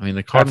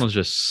 the Cardinals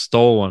just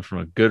stole one from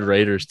a good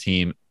Raiders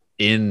team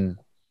in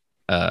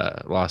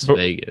Las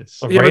Vegas.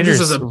 Yeah, but this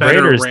is a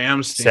better Raiders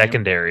Rams team.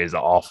 Secondary is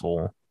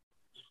awful.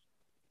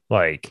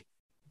 Like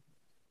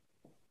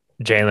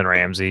Jalen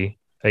Ramsey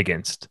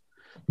against.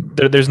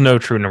 There's no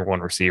true number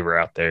one receiver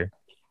out there.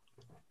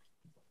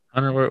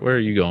 Hunter, where are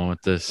you going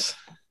with this?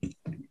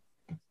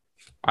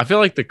 I feel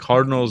like the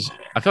Cardinals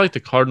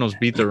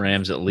beat the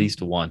Rams at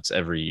least once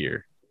every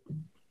year.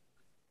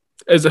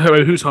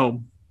 Who's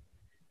home?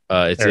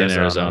 It's in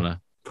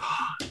Arizona.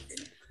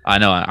 I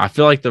know. I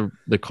feel like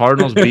the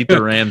Cardinals beat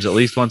the Rams at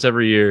least once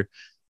every year,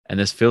 and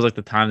this feels like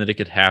the time that it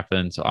could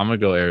happen. So I'm gonna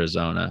go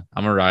Arizona.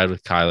 I'm gonna ride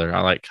with Kyler.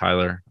 I like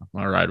Kyler. I'm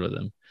gonna ride with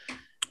him.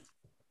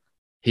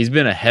 He's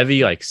been a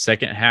heavy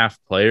second half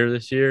player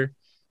this year,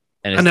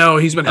 and I know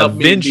he's been helping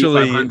me beat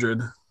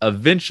 500.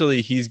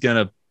 Eventually, he's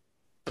gonna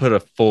put a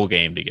full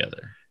game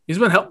together. He's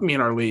been helping me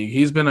in our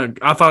league.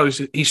 I thought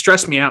he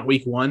stressed me out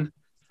week 1,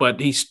 but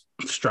he's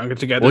strung it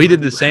together. Well, he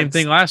did the same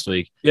thing last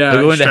week. Yeah,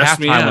 he'll go into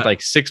halftime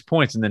with 6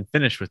 points and then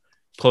finish with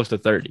close to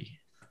 30.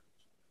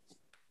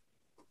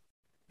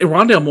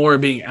 Rondale Moore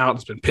being out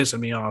has been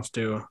pissing me off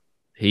too.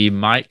 He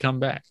might come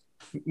back.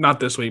 Not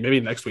this week, maybe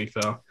next week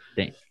though.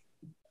 Dang.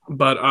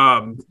 But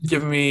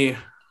give me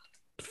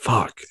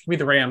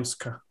the Rams.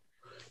 Give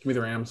me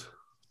the Rams.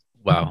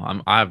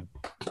 Wow, I'm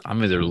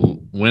either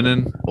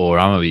winning or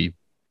I'm gonna be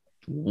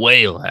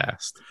way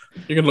last.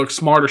 You're gonna look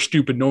smart or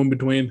stupid, no in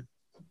between.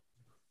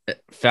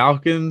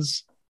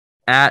 Falcons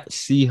at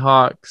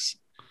Seahawks.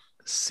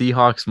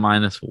 Seahawks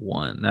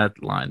 -1.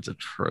 That line's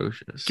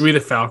atrocious. Give me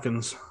the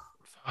Falcons.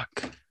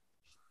 Fuck.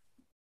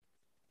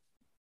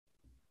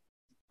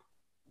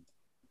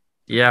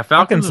 Yeah,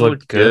 Falcons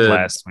looked good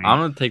last week. I'm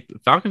gonna take the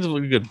Falcons.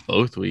 Look good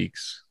both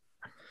weeks.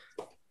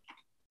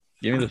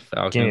 Give me the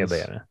Falcons. Give me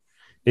Atlanta.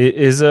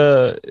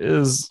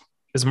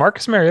 Is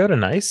Marcus Mariota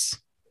nice?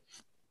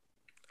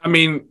 I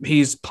mean,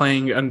 he's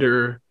playing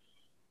under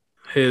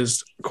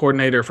his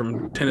coordinator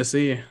from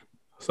Tennessee,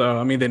 so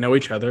I mean they know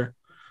each other.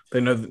 They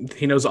know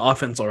he knows the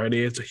offense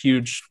already. It's a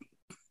huge.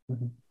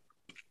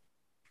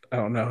 I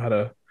don't know how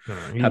to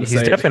He's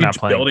say definitely it. not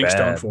playing building bad.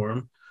 stone for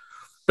him.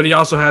 But he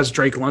also has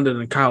Drake London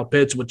and Kyle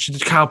Pitts, which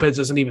Kyle Pitts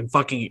isn't even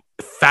fucking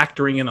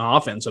factoring in the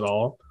offense at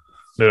all.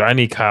 Dude, I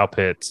need Kyle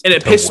Pitts. And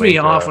it pissed me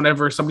off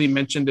whenever somebody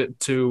mentioned it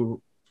to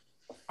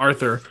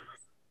Arthur.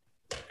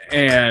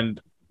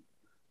 And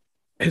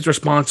his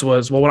response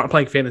was, well, we're not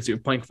playing fantasy, we're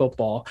playing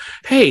football.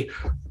 Hey,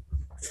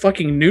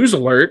 fucking news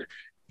alert.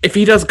 If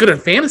he does good in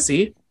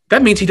fantasy,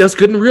 that means he does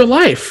good in real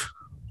life.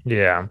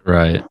 Yeah.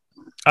 Right.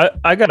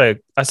 I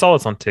saw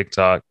this on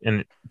TikTok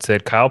and it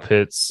said Kyle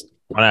Pitts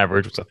on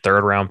average was a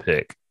 3rd round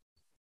pick.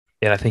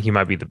 And I think he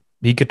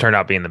could turn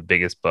out being the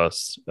biggest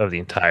bust of the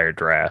entire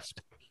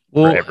draft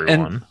for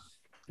everyone.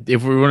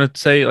 If we want to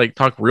say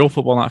talk real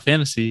football, not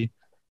fantasy,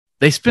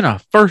 they spent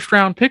a 1st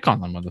round pick on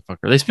them,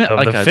 motherfucker. They spent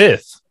the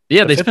 5th.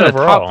 Yeah, they spent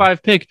overall. A top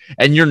 5 pick,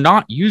 and you're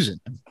not using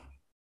them.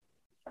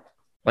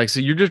 So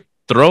you're just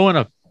throwing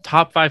a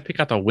top 5 pick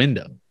out the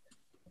window.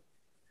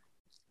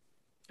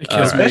 It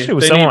kills me. Especially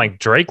with They someone need- like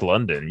Drake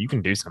London, you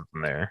can do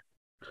something there.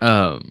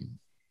 All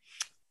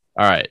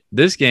right.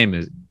 This game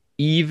is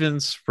even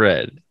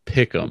spread.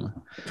 Pick 'em.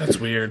 That's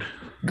weird.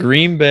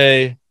 Green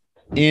Bay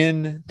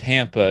in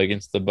Tampa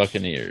against the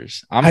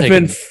Buccaneers. I've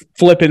been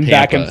flipping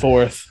back and Tampa.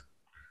 forth.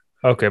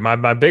 Okay,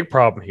 my big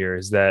problem here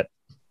is that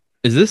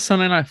Is this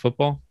Sunday Night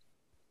Football?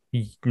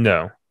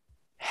 no.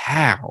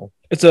 How?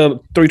 It's a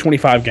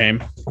 325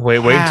 game. Wait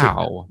until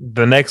How?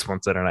 the next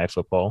one's Saturday Night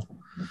Football.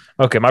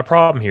 Okay, my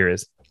problem here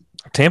is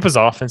Tampa's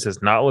offense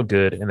does not look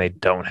good, and they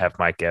don't have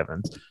Mike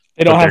Evans.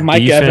 They don't But have their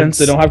Mike defense- Evans.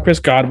 They don't have Chris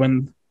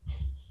Godwin.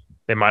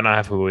 They might not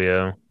have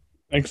Julio,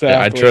 Exactly.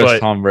 Yeah, I trust But-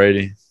 Tom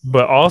Brady.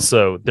 but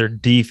also their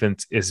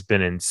defense has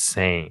been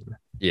insane.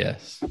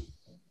 Yes.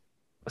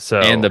 So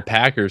And the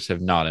Packers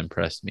have not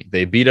impressed me.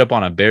 They beat up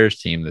on a Bears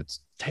team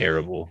that's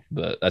terrible,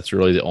 but that's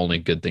really the only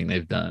good thing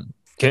they've done.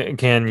 can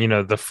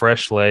the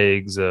fresh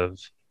legs of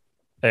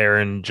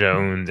Aaron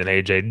Jones and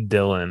AJ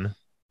Dillon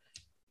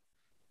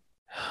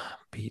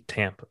beat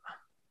Tampa?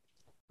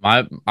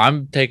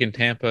 I'm taking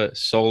Tampa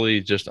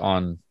solely just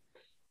on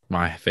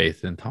my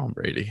faith in Tom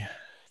Brady.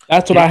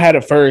 That's what I had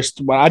at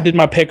first. When I did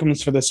my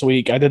pick'ems for this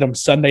week, I did them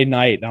Sunday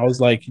night, and I was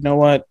like, you know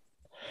what?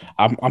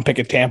 I'm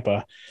picking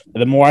Tampa.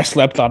 The more I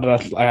slept on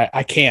it,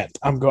 I can't.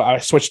 I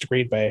switched to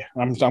Green Bay.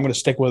 I'm going to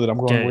stick with it. I'm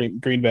going Okay.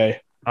 Green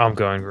Bay. I'm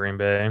going Green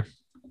Bay.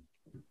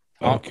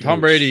 Tom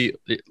Brady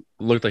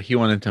looked like he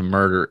wanted to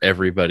murder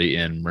everybody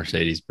in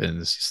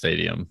Mercedes-Benz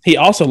Stadium. He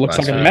also looks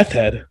Last like a week. meth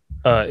head.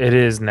 It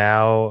is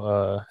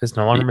now. It's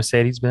no longer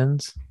Mercedes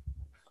Benz.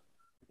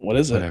 What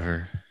is it?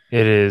 Whatever.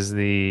 It is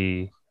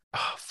the.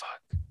 Oh fuck!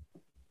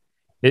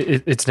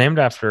 It's named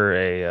after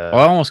a. Well,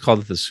 I almost called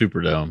it the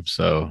Superdome.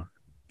 So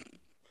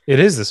It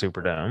is the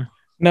Superdome.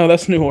 No,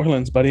 that's New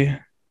Orleans, buddy.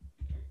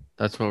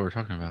 that's what we're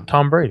talking about.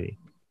 Tom Brady.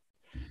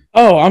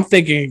 Oh, I'm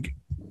thinking.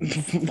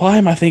 Why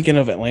am I thinking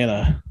of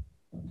Atlanta?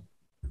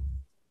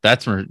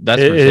 That's It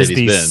is Mercedes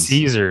the Benz.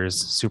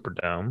 Caesars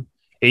Superdome.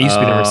 It used to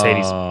be the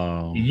Mercedes.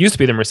 Oh. It used to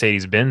be the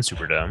Mercedes Benz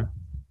Superdome.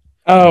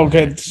 Oh,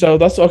 good. So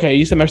that's okay.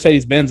 You said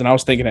Mercedes Benz, and I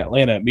was thinking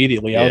Atlanta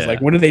immediately. I was Yeah.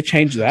 like, when did they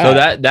change that?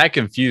 So that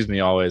confused me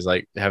always,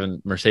 like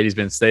having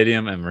Mercedes-Benz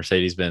Stadium and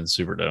Mercedes-Benz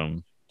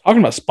Superdome. Talking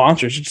about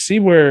sponsors, did you see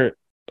where?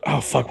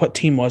 Oh fuck! What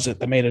team was it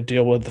that made a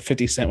deal with the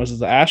 50 Cent? Was it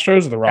the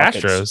Astros or the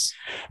Rockets? Astros.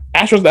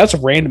 Astros. That's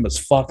random as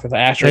fuck that the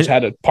Astros And-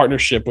 had a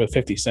partnership with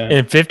 50 Cent.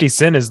 And 50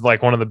 Cent is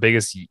like one of the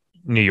biggest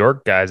New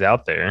York guys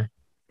out there.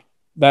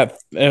 that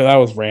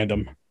was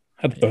random.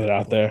 Had to throw that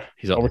out there.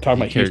 He's Oh, we're talking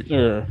about he cares, Houston.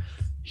 Or,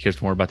 he cares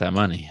more about that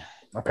money.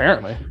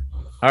 apparently,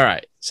 All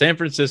right, San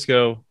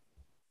Francisco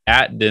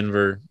at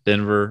Denver.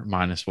 Denver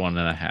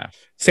 -1.5.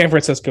 San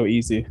Francisco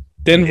easy.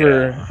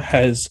 Denver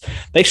Yeah.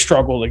 they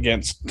struggled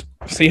against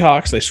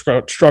Seahawks. They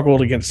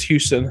struggled against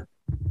Houston.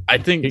 I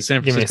think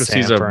San Give me Francisco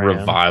San sees a Fran.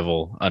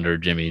 revival under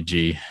Jimmy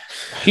G.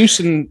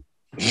 Houston,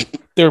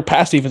 their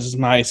pass defense is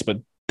nice, but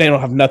they don't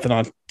have nothing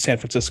on San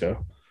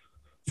Francisco.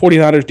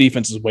 49ers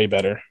defense is way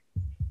better.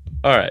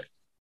 All right,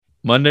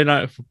 Monday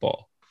Night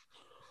Football.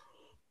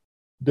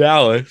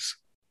 Dallas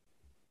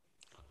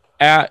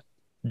at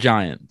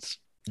Giants.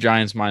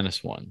 Giants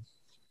 -1.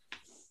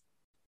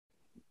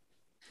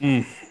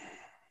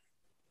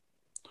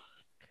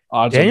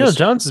 Odds Daniel of this-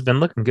 Jones has been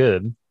looking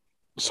good.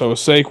 So is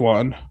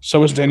Saquon.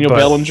 So is Daniel But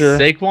Bellinger.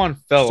 Saquon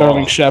fell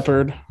Sterling off.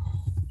 Shepard.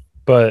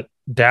 But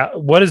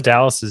what is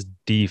Dallas's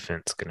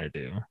defense going to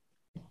do?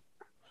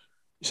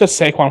 You said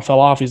Saquon fell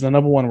off. He's the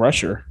number one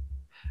rusher.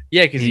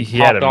 Yeah, because he, He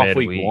had popped a off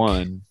week midweek.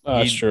 1. Oh,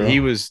 that's true. He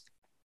was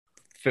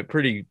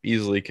pretty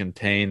easily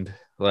contained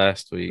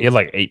last week. He had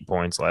like 8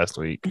 points last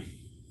week.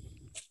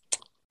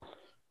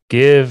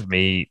 Give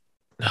me.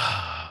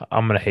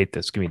 I'm going to hate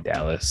this. Give me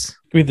Dallas.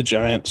 Give me the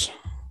Giants.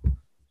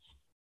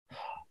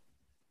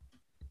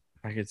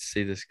 I could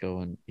see this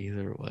going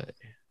either way.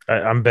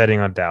 I'm betting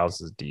on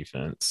Dallas's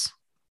defense.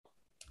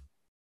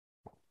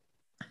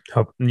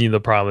 Hope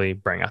they'll probably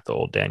bring out the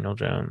old Daniel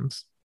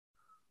Jones.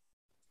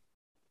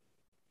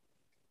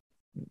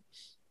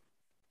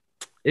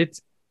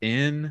 It's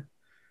in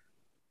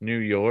New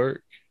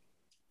York,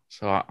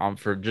 so I'm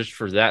for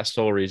that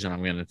sole reason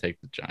I'm going to take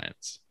the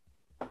Giants.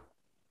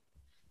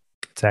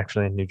 It's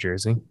actually in New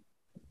Jersey.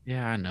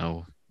 Yeah, I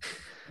know.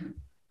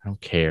 I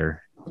don't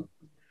care.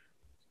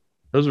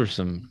 Those are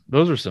some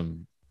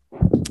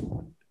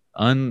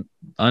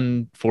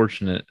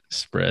unfortunate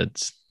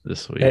spreads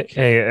this week.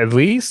 Hey, at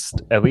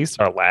least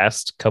our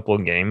last couple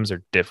of games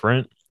are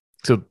different.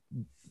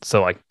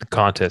 So like the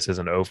contest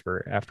isn't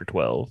over after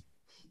 12.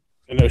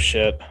 No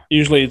shit.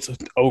 Usually it's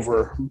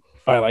over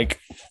by like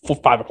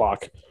 5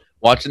 o'clock.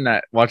 Watching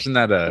that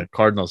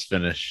Cardinals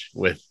finish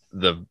with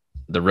the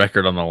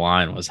record on the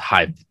line was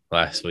hype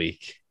last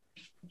week.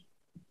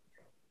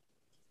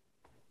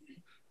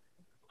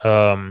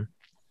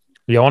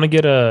 You want to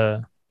get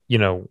a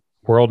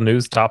world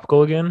news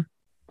topical again?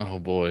 Oh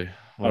boy,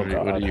 Oh,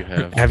 what do you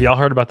have? Have y'all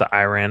heard about the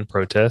Iran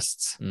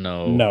protests?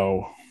 No.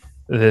 No.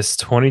 This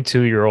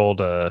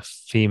 22-year-old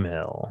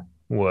female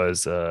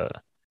was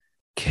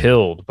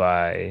killed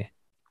by,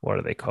 what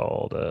are they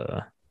called?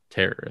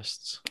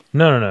 Terrorists.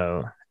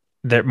 No.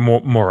 their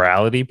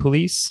morality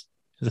police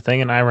is a thing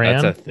in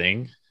Iran. That's a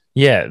thing.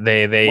 Yeah,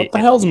 they What the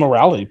hell's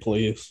morality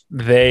police?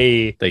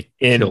 they They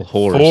kill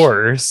whores.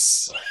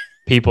 enforce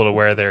people to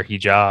wear their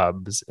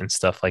hijabs and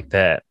stuff like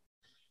that.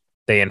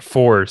 They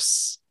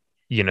enforce,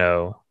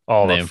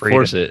 all They the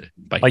enforce freedom. it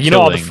by Like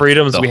all the killing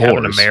freedoms the we have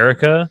in whores.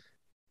 America.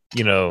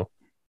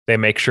 They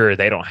make sure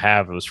they don't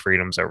have those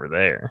freedoms over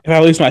there. If I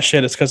lose my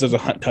shit, it's because there's a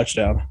Hunt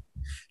touchdown.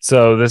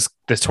 So this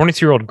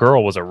 22-year-old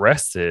girl was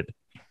arrested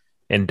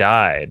and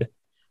died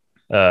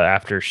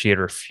after she had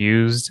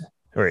refused.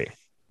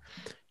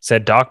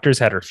 Said doctors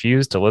had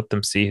refused to let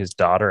them see his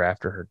daughter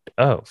after her.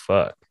 Oh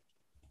fuck!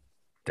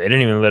 They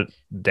didn't even let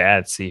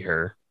dad see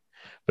her,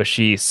 but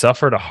she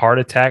suffered a heart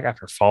attack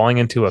after falling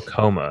into a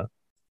coma.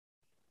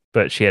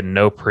 But she had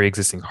no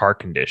pre-existing heart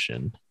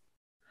condition.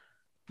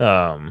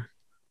 And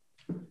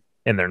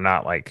they're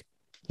not like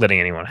letting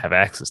anyone have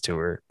access to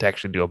her to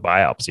actually do a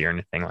biopsy or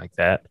anything like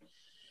that.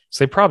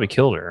 So they probably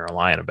killed her or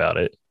lying about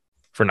it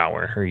for not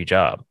wearing her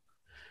hijab.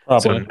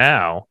 Probably. So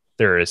now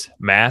there is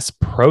mass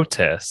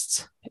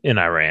protests in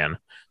Iran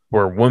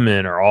where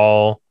women are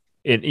all,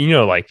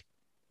 women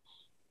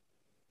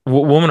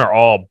are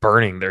all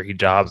burning their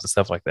hijabs and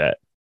stuff like that.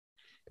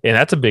 And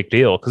that's a big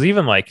deal because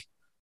even like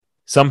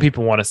some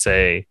people want to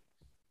say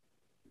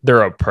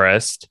they're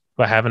oppressed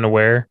by having to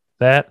wear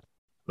that.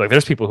 Like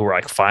there's people who are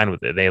like fine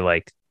with it. They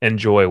like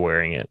enjoy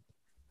wearing it.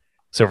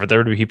 So for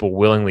there to be people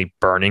willingly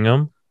burning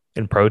them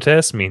in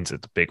protest means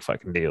it's a big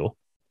fucking deal.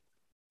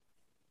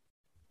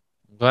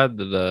 I'm glad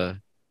that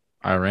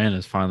Iran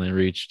has finally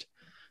reached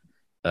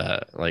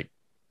like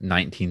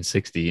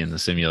 1960 in the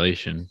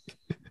simulation.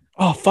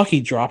 Oh fuck!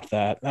 He dropped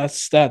that.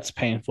 That's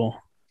painful.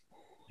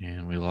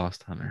 And we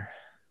lost Hunter.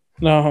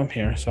 No, I'm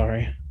here.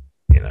 Sorry.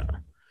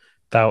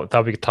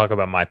 Thought we could talk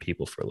about my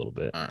people for a little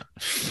bit.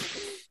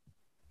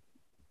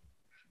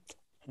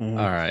 All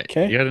right.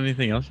 Okay. You got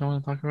anything else you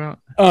want to talk about?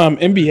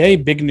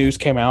 NBA big news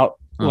came out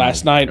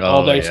last night,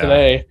 all day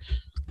today.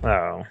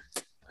 Oh,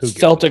 who gives a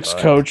Celtics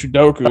fuck? coach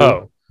Udoka.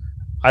 Oh,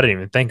 I didn't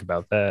even think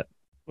about that.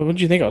 What did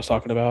you think I was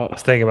talking I about?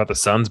 was thinking about the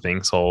Suns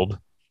being sold.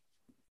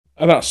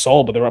 I'm not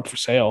sold, but they're up for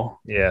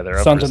sale. Yeah, they're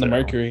up Suns for and the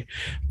sale. Mercury.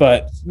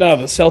 But no,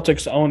 the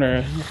Celtics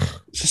owner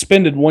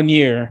suspended 1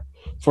 year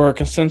for a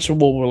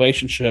consensual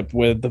relationship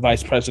with the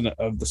vice president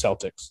of the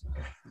Celtics.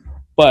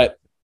 But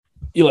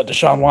you let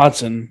Deshaun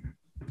Watson,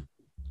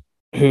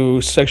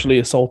 who sexually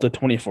assaulted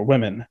 24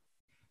 women,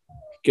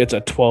 gets a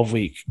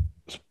 12-week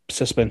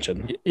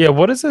suspension. Yeah,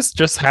 what is this?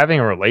 Just having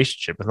a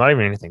relationship. It's not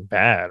even anything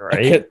bad,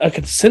 right? A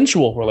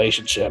consensual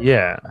relationship.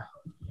 Yeah.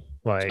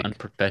 Like,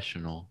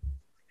 Unprofessional.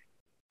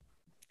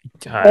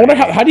 I wonder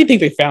how do you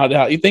think they found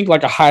out? You think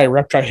like a higher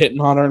rep tried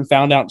hitting on her and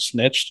found out and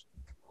snitched?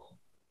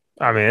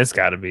 I mean, it's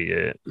got to be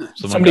it.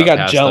 Somebody got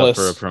passed jealous.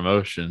 up for a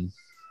promotion.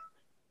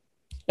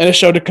 And it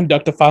showed to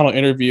conduct the final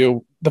interview.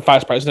 The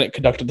vice president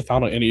conducted the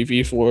final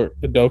interview for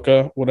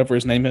Udoka, whatever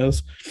his name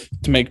is,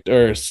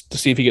 to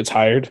see if he gets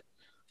hired.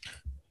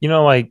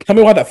 Like, Tell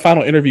me why that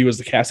final interview was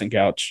the casting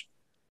couch.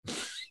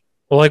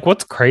 well, like,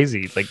 what's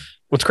crazy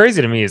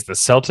to me is the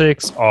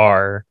Celtics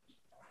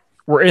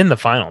were in the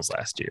finals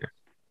last year.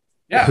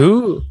 Yeah.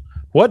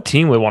 What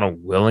team would want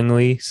to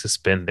willingly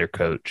suspend their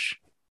coach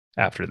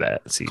after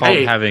that season? Called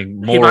Hey, having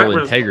he moral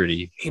might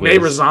integrity. He may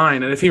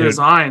resign, and if he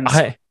resigns,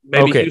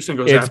 maybe Houston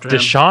goes if after him.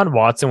 Deshaun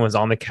Watson was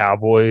on the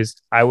Cowboys,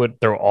 I would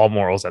throw all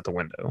morals out the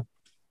window.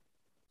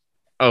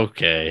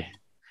 Okay.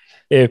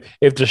 If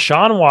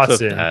Deshaun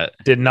Watson that.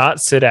 did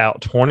not sit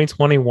out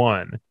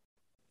 2021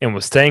 and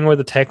was staying with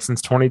the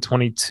Texans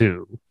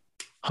 2022,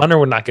 Hunter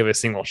would not give a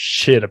single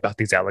shit about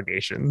these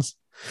allegations.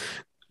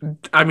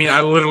 I mean,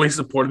 I literally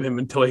supported him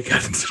until he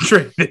got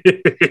traded.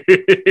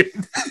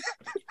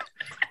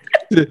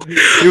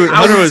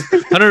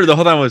 Hunter the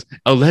whole time was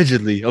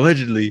allegedly.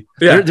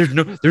 Yeah.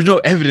 There's no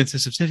evidence to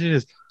substantiate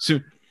this. So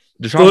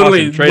Deshaun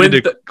Literally, Watson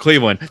traded when to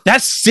Cleveland.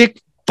 That's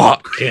sick.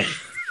 Fuck.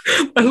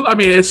 I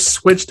mean, it's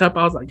switched up.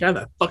 I was like, God,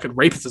 that fucking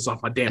rapist is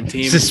off my damn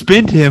team.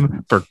 Suspend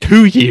him for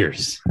 2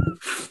 years.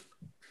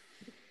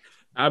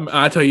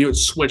 I tell you,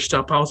 it's switched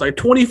up. I was like,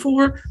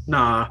 24?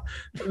 Nah,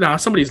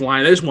 somebody's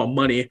lying. They just want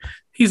money.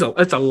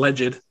 It's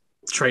alleged.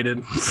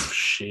 Traded.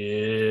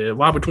 Shit.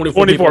 Why would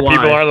 24 people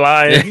lie? are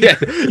lying. Yeah.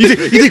 You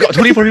think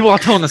 24 people are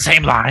telling the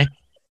same lie?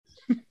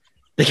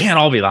 They can't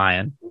all be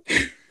lying.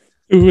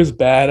 It was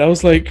bad. I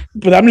was like,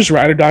 but I'm just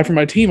ride or die for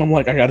my team. I'm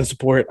like, I gotta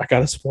support.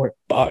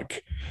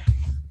 Fuck.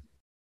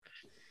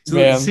 So,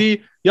 Man.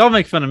 see, y'all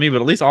make fun of me, but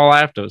at least all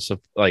I have to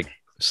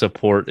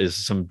support is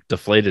some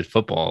deflated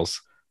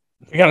footballs.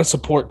 I gotta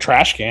support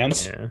trash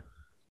cans. Yeah.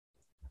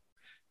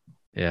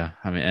 Yeah,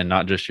 I mean, and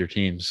not just your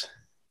teams.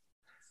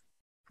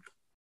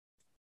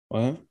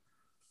 What?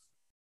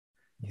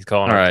 He's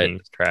calling All our right.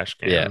 teams trash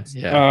cans.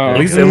 Yeah. At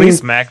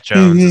least Mac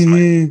Jones is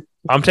my.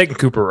 I'm taking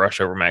Cooper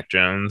Rush over Mac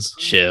Jones.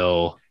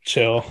 Chill.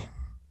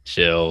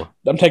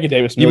 I'm taking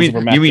Davis You Mills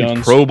over mean Mac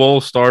Jones. Pro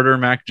Bowl starter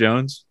Mac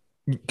Jones?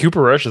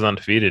 Cooper Rush is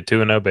undefeated,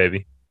 2-0,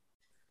 baby.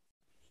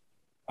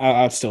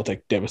 I'd still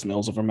take Davis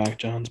Mills over Mac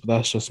Jones, but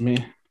that's just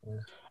me.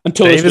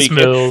 Until Davis this week,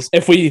 Mills,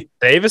 if we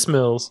Davis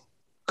Mills,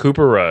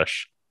 Cooper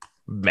Rush,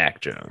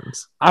 Mac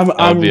Jones. That would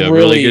I'm be a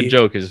really really good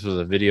joke because this was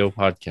a video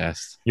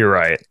podcast. You're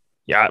right.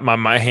 Yeah,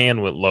 my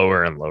hand went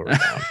lower and lower down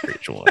for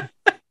each one.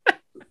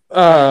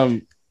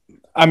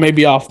 I may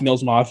be off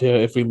Mills Mafia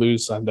if we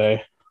lose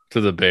Sunday. To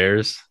the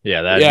Bears.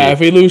 Yeah, If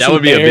we lose, that to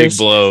would the be a big Bears,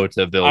 blow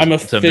to Bills. I'm to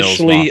Mills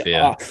officially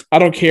Mafia. off. I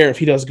don't care if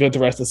he does good the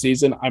rest of the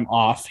season. I'm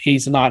off.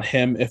 He's not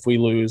him if we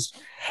lose.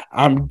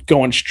 I'm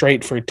going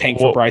straight for a tank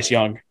for Well- Bryce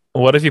Young.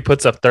 What if he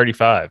puts up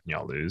 35 and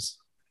y'all lose?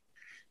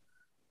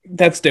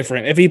 That's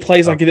different. If he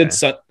plays like he did,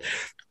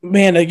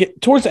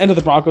 towards the end of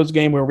the Broncos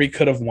game where we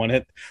could have won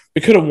it,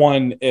 we could have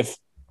won if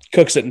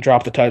Cooks didn't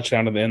drop the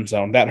touchdown in the end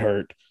zone. That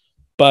hurt.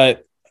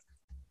 But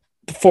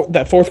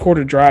that fourth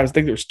quarter drive, I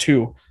think there was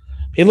 2.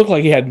 He looked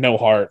like he had no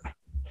heart.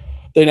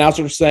 The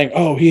announcer was saying,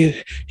 "Oh,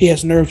 he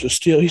has nerves of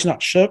steel. He's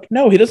not shook."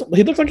 No, he doesn't.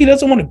 He looks like he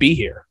doesn't want to be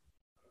here.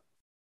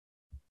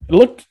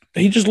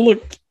 He just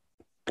looked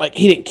like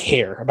he didn't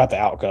care about the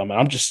outcome.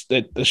 And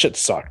the shit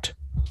sucked.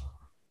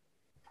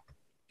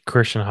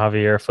 Christian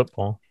Javier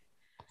football.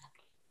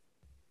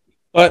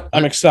 But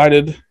I'm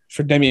excited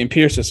for Dameon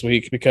Pierce this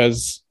week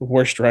because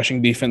worst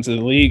rushing defense in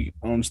the league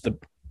owned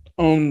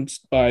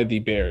by the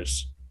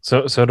Bears.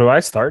 So do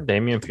I start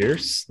Dameon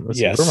Pierce? Let's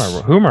see, Yes.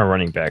 who are my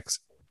running backs?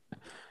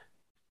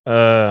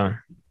 I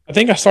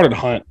think I started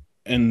Hunt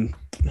in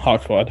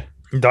Hog Squad.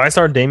 Do I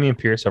start Dameon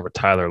Pierce over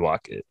Tyler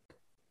Lockett?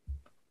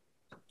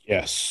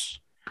 Yes.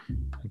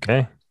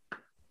 Okay.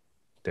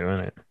 Doing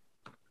it.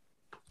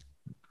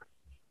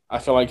 I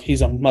feel like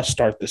he's a must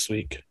start this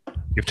week.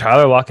 If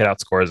Tyler Lockett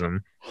outscores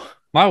him,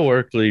 My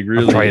work league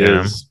probably really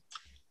down. is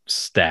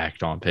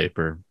stacked on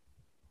paper.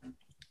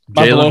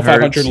 My below Jalen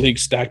 500 Hurts, league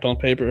stacked on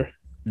paper.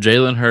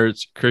 Jalen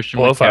Hurts, Christian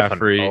below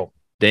 500. McCaffrey, Oh,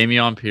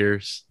 Dameon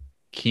Pierce,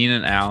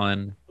 Keenan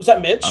Allen, Was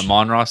that Mitch?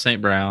 Amon-Ra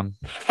St. Brown,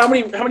 How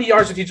many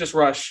yards did he just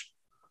rush?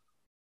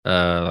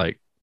 like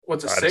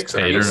What's it, I just 6?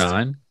 paid 8 or Nice.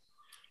 9.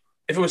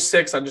 If it was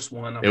 6, I just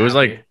won. It was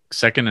like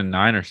 2nd and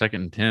 9 or 2nd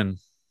and 10.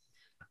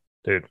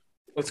 dude.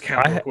 Let's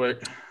count real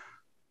quick.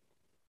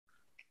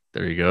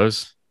 There he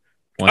goes.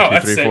 Oh, 1, 2,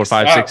 that's 3, 4, six.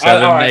 5, All 6, right,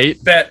 7, all right.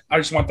 8. Bet. I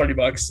just won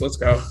 $30. Let's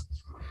go.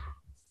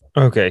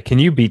 Okay, can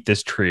you beat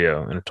this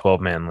trio in a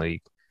 12-man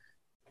league?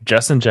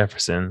 Justin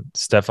Jefferson,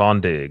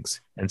 Stephon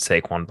Diggs, and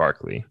Saquon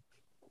Barkley.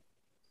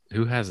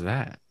 Who has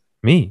that?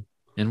 Me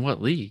In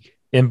what league?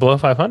 in below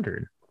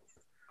 500.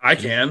 I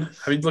can.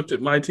 Have you looked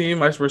at my team?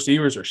 My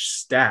receivers are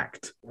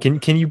stacked. Can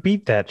you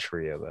beat that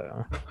trio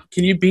though?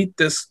 Can you beat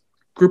this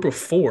group of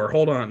 4?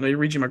 Hold on. No, you're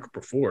reaching my group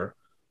of 4.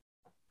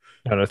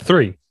 No,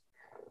 3.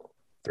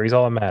 3's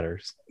all that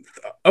matters.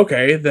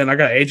 Okay, then I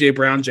got AJ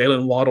Brown,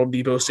 Jalen Waddle,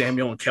 Debo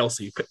Samuel, and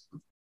Kelsey,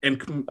 and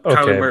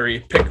Kyler Okay. Murray.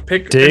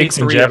 Pick Diggs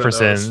any and 3 out of those.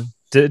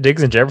 Jefferson.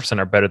 Diggs and Jefferson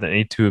are better than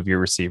any 2 of your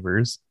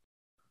receivers.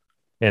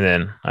 And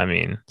then, I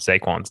mean,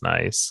 Saquon's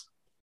nice.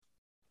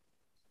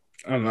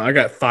 I don't know. I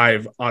got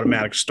 5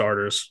 automatic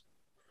starters.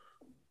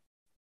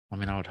 I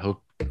mean, I would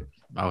hope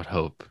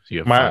you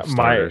have My- 5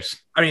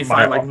 starters. I mean,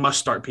 My- 5 must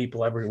start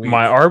people every week.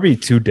 My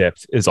RB2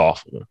 depth is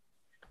awful.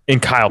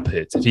 And Kyle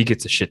Pitts, if he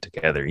gets his shit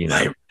together, you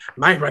know.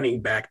 my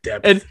running back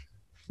depth. And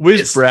Wiz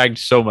Yes. bragged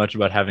so much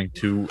about having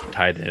 2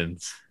 tight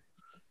ends.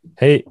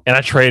 Hey, and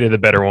I traded the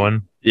better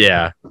one.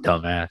 Yeah,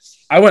 dumbass.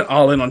 I went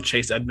all in on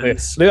Chase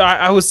Edmonds.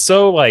 I was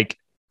so like,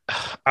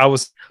 I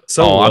was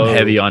so. I'm low.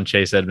 heavy on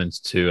Chase Edmonds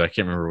too. I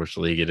can't remember which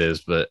league it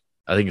is, but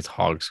I think it's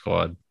Hog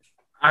Squad.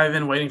 I've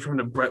been waiting for him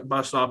to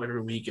bust off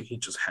every week, and he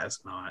just has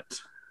not.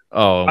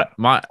 Oh, I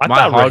my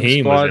thought Hog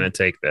Raheem was Squad, going to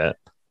take that.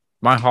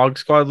 my Hog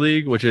Squad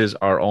league, which is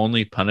our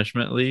only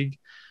punishment league,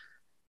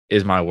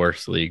 is my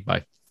worst league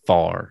by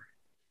far.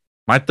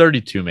 My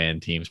 32-man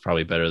team is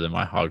probably better than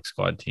my Hog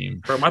Squad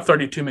team. Bro, my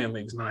 32-man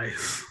league's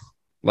nice.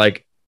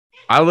 Like,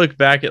 I look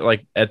back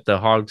at the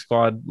Hog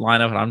Squad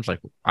lineup, and I'm just like,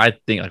 I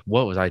think like,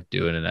 what was I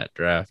doing in that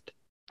draft?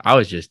 I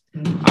was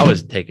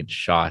taking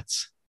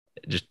shots,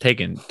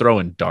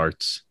 throwing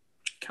darts.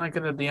 Can I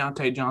get a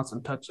Deontay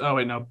Johnson touch? Oh,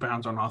 wait, no.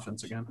 Browns on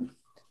offense again.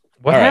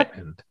 What All right.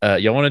 happened?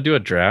 Y'all want to do a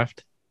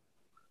draft?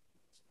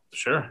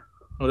 Sure.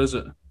 What is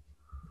it?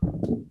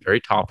 Very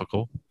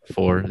topical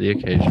for the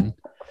occasion.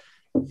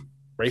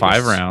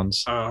 5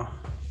 rounds, Oh,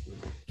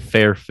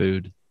 fair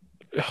food.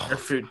 fair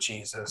food,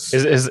 Jesus.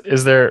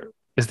 Is there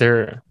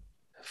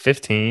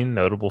 15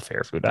 notable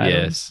fair food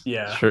items?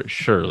 Yes. Yeah.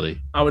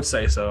 Surely. I would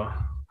say so.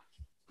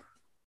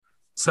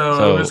 So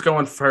So- who's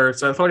going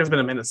first? I feel like it's been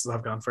a minute since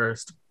I've gone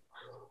first.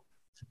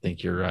 I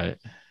think you're right.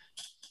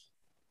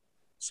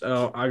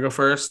 So I go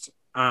first.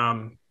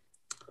 Yeah,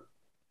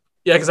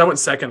 because I went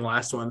second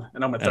last one,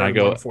 and I'm a And third I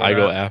go one before I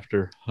go that.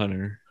 after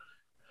Hunter.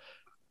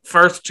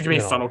 First, give me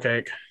No. funnel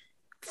cake.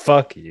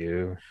 Fuck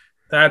you.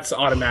 That's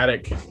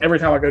automatic. Every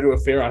time I go to a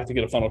fair, I have to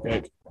get a funnel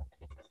cake.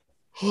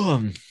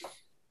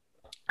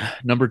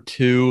 Number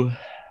 2.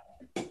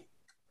 I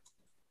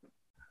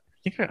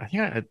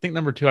think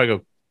number 2 I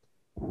go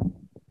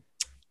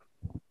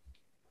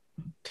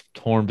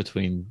torn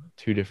between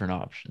 2 different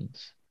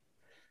options.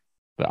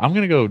 But I'm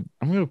gonna go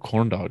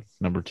corn dog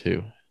number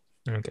 2.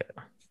 Okay.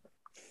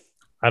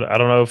 I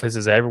don't know if this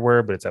is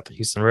everywhere, but it's at the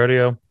Houston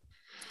Rodeo.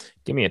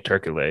 Give me a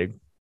turkey leg.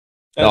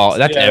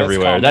 That's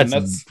everywhere. common.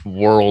 That's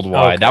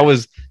worldwide. Okay.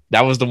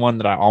 That was the one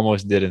that I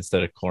almost did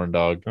instead of corn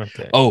dog.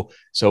 Okay. Oh,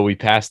 so we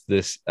passed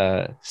this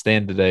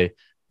stand today.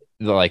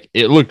 Like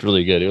it looked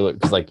really good. It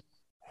looked like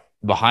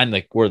behind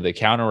like where the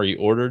counter where you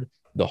ordered,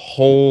 the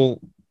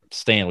whole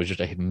stand was just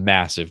a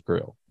massive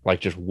grill, like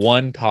just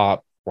one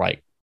top,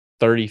 like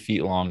 30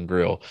 feet long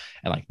grill.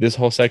 And like this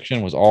whole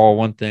section was all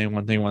one thing.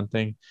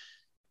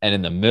 And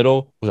in the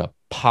middle was a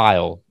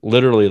pile,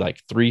 literally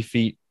like 3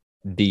 feet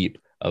deep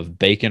of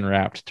bacon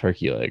wrapped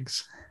turkey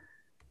legs.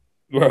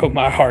 Bro,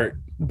 my heart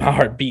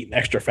beating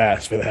extra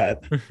fast for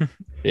that.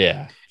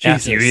 Yeah.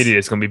 After you Jesus. eat it,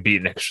 it's gonna be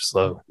beating extra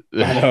slow.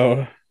 I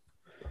know.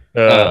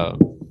 Uh,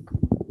 All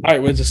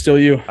right, Wiz, it's still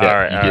you. all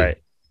right, you all get right.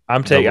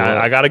 I'm taking. double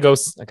up. I gotta go.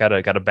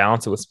 I gotta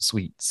balance it with some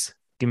sweets.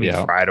 Give me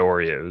Yeah. fried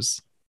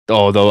Oreos.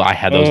 Oh, though I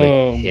had those. They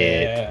Oh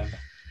hit. man.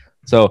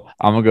 So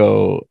I'm gonna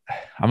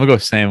go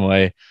same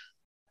way.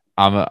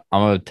 I'm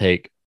gonna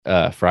take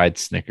fried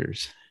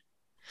Snickers.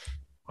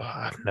 Oh,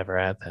 I've never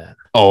had that.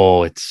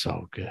 Oh, it's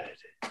so good.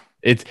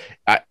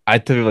 I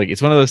tell you, like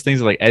it's one of those things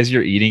that, like as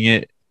you're eating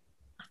it,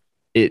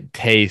 it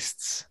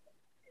tastes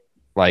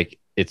like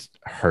it's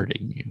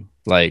hurting you.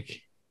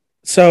 Like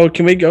So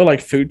can we go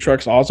like food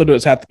trucks also?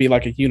 Does it have to be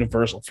like a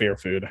universal fair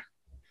food?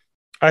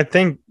 I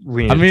think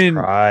we need to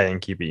try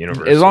and keep it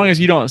universal. as long as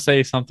you don't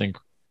say something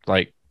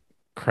like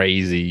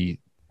crazy,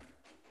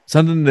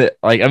 something that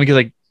like I mean, because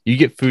like you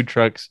get food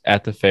trucks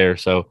at the fair,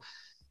 so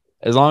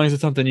as long as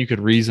it's something you could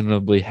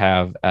reasonably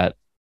have at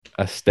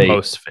a state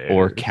most fairs.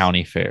 or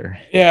county fair.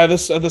 Yeah,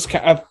 this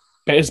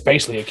it's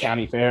basically a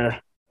county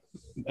fair.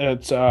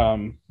 It's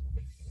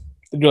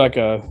they do like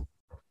a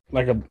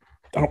I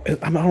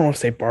don't want to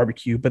say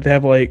barbecue, but they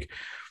have like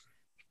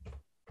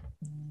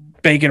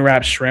bacon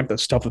wrapped shrimp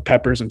that's stuffed with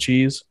peppers and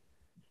cheese.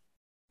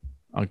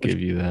 I'll give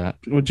you that.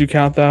 Would you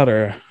count that,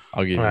 or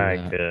I'll give you I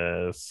that.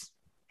 guess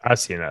I've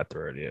seen that at the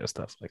rodeo,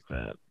 stuff like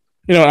that.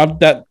 you know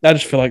I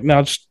just feel like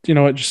no, just you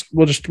know what,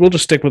 we'll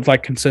just stick with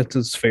like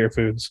consensus fair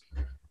foods.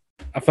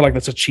 I feel like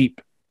that's a cheap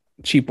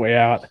way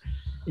out.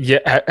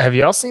 Yeah, have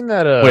y'all seen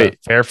that? Wait.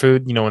 Fair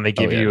food. You know when they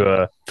give yeah. you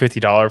a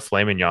 $50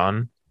 filet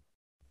mignon.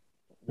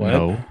 What?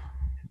 No.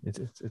 It's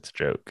a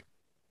joke.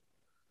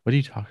 What are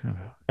you talking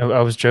about?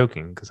 I was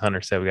joking because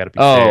Hunter said we got to be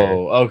fair.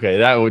 Oh, okay.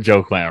 That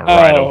joke went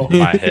right over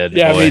my head.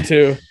 Yeah, boy. me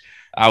too.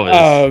 I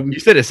was. You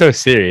said it so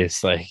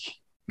serious. Like,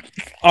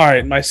 All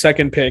right, my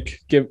second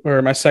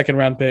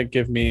round pick.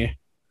 Give me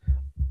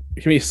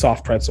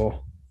soft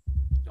pretzel.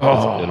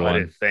 That's a good I one.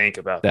 didn't think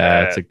about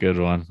that's that. a good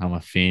one. I'm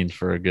a fiend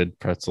for a good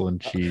pretzel and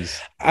cheese.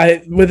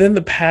 Within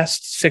the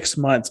past 6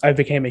 months, I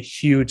became a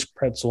huge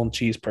pretzel and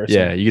cheese person.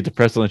 Yeah, you get the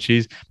pretzel and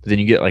cheese, but then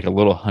you get like a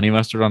little honey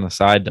mustard on the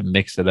side to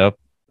mix it up.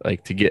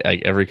 Like to get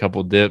like every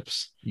couple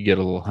dips, you get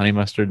a little honey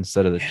mustard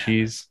instead of the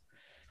cheese.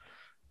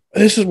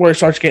 This is where it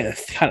starts getting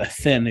kind of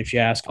thin, if you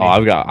ask me. Oh,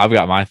 I've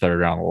got my third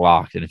round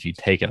locked, and if you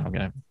take it, I'm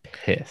gonna be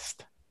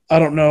pissed. I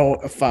don't know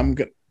if I'm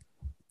good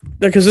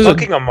because this is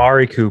Fucking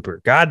Amari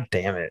Cooper. God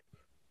damn it.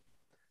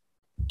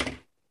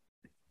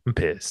 I'm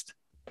pissed.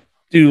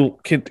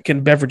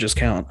 can beverages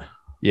count?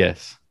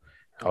 Yes,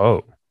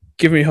 Oh.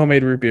 Give me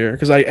homemade root beer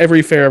because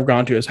every fair I've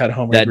gone to has had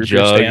homemade root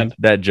beer stand.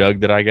 that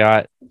jug that I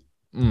got,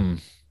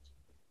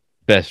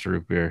 best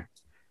root beer.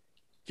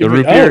 The Give me-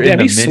 root beer in damn,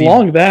 the he mini-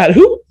 slung that.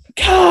 Who?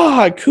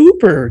 God,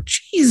 Cooper,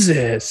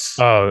 Jesus.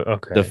 Oh,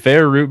 okay. The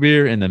fair root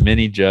beer in the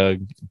mini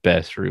jug,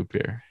 best root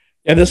beer.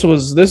 Yeah, this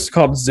is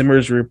called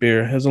Zimmer's root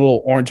beer. It has a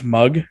little orange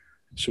mug.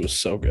 She was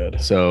so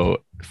good. So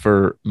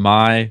for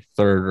my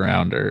third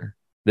rounder,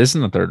 this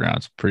in the third round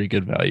is pretty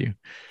good value.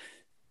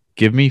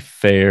 Give me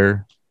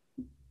fair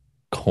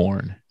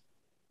corn.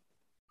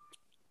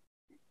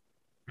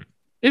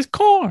 It's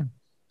corn.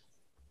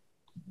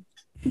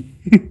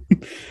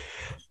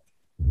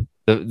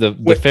 The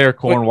Wait, fair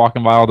corn,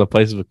 walking by all the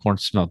places with corn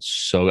smelled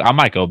so good. I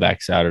might go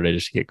back Saturday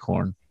just to get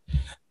corn.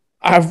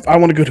 I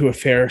want to go to a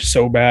fair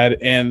so bad,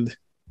 and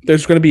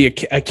there's going to be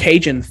a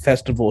Cajun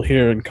festival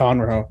here in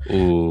Conroe,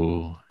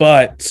 Ooh.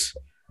 but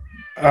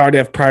I already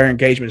have prior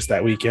engagements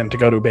that weekend to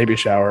go to a baby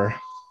shower.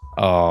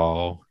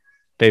 Oh,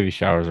 baby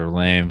showers are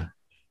lame.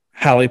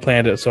 Hallie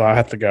planned it, so I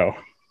have to go.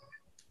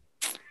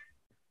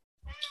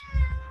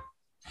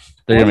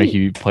 They're gonna make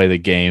you play the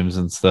games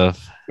and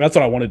stuff. That's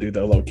what I want to do,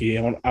 though, low key.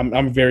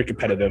 I'm very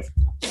competitive.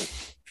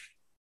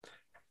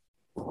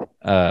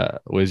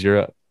 Wiz, you're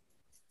up.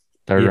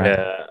 Third round.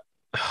 Yeah.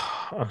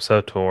 I'm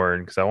so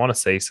torn because I want to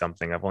say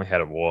something. I've only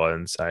had it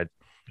once. I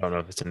don't know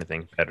if it's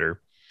anything better.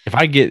 If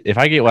I get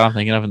what I'm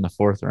thinking of in the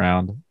fourth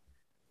round,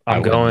 I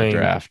I'm win the going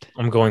draft.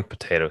 I'm going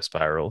potato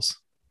spirals.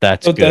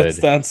 That's Oh, good.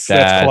 that's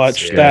That's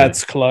clutch. good.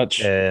 That's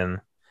clutch. And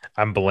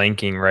I'm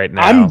blanking right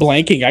now. I'm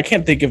blanking. I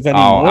can't think of any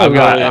Oh, more. I've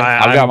got really.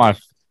 I've got my. I'm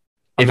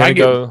If I gonna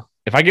get go.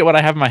 if I get what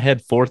I have in my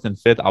head fourth and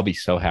fifth, I'll be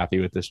so happy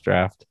with this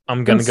draft. I'm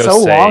It's gonna been go so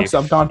long safe.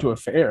 since I've gone to a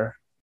fair.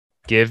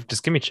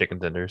 Just give me chicken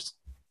tenders.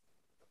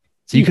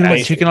 So you could have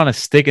Nice. chicken on a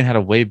stick and had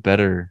a way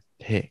better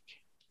pick.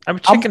 I mean,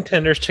 chicken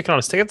tenders, chicken on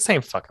a stick. It's the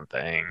same fucking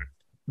thing.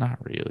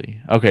 Not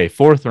really. Okay,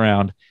 fourth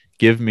round.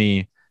 Give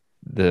me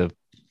the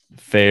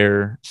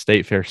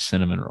state fair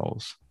cinnamon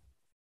rolls.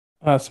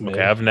 That's me.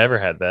 Okay, I've never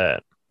had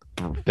that.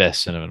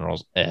 Best cinnamon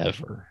rolls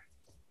ever.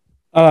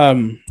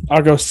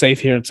 I'll go safe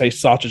here and say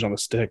sausage on a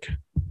stick.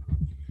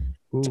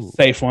 Ooh.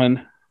 Safe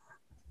one.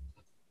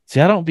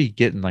 See, I don't be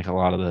getting like a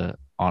lot of the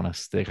on a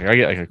stick. Like I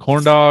get like a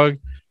corn dog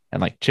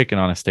and like chicken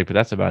on a stick, but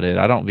that's about it.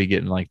 I don't be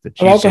getting like the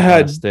cheese I've also on a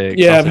had stick.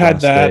 yeah, I've sausage on had a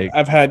that. stick.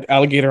 I've had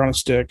alligator on a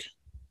stick.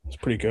 It's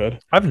pretty good.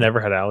 I've never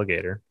had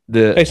alligator.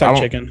 Tastes I like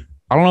don't- chicken.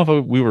 I don't know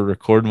if we were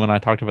recording when I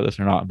talked about this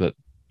or not, but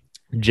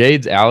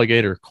Jade's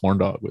alligator corn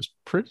dog was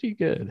pretty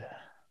good.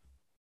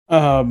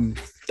 I'm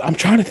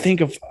trying to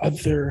think of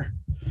other.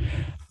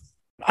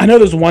 I know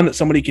there's one that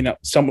one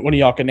of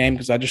y'all can name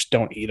because I just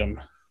don't eat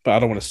them, but I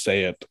don't want to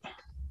say it.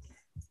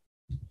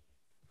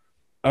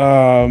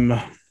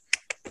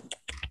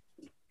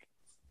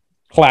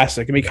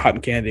 Classic. Give me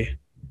cotton candy.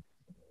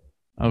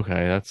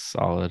 Okay, that's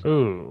solid.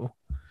 Ooh.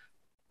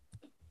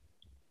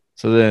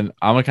 So then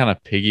I'm gonna kind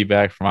of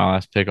piggyback for my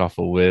last pick off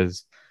of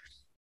Wiz.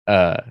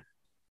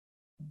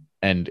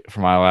 And for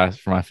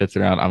my fifth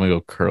round, I'm gonna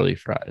go curly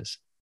fries.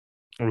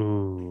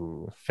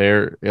 Ooh.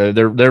 Fair,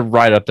 they're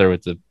right up there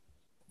with the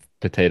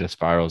potato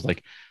spirals.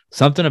 Like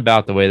something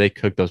about the way they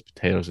cook those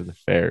potatoes at the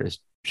fair is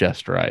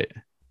just right.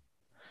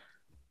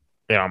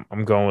 Yeah,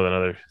 I'm going with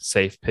another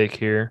safe pick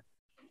here.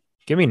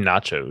 Give me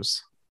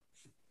nachos.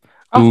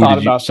 I Ooh, thought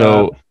did you- about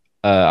so that.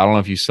 I don't know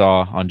if you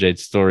saw on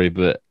Jade's story,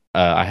 but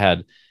I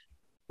had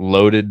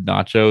loaded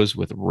nachos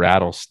with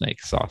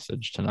rattlesnake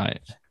sausage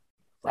tonight.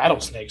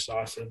 Rattlesnake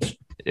sausage.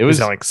 It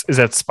was Is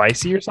that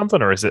spicy or something,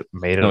 or is it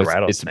made no, of it's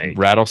rattlesnake?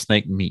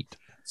 rattlesnake meat.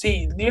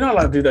 See, you're not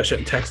allowed to do that shit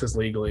in Texas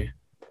legally.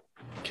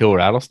 Kill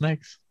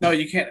rattlesnakes? No,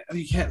 you can't.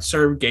 You can't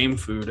serve game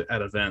food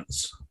at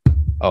events.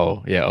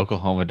 Oh yeah,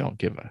 Oklahoma don't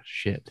give a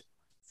shit.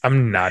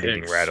 I'm not eating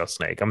Thanks.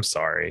 rattlesnake. I'm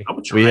sorry. I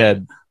would try We it.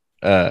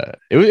 had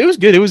it was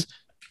good. It was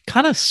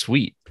kind of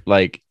sweet,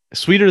 like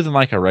sweeter than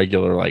like a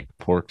regular like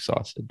pork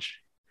sausage.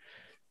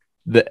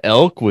 The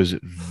elk was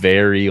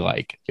very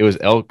like it was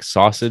elk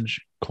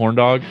sausage corn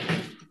dog.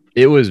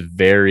 It was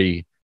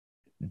very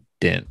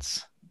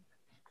dense.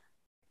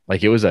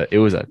 Like it was a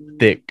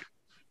thick.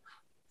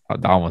 I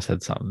almost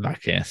said something I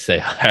can't say.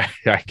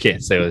 I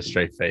can't say with a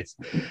straight face.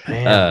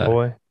 Man,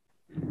 boy.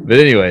 But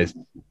anyways,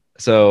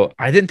 so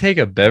I didn't take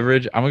a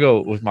beverage. I'm gonna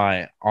go with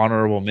my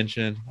honorable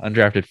mention,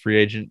 undrafted free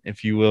agent,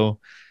 if you will.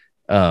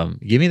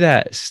 Give me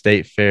that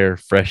State Fair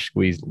fresh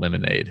squeezed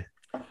lemonade,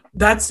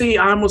 I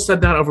almost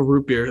said that over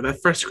root beer.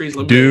 That fresh squeeze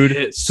lemonade dude.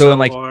 hits So,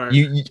 like hard.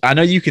 I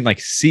know you can like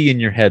see in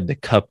your head the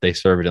cup they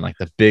serve it in, like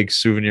the big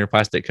souvenir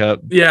plastic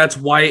cup. Yeah, it's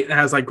white. It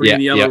has like green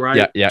and yellow,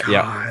 right? Yeah.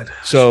 God,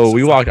 So that's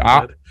we walked.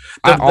 fucking good.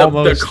 I The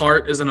almost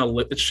cart is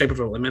it's shape of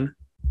a lemon.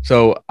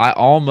 So I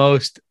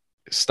almost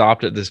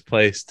stopped at this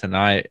place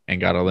tonight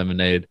and got a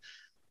lemonade,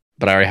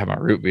 but I already had my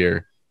root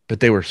beer. But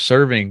they were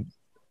serving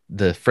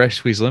the fresh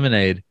squeezed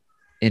lemonade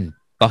in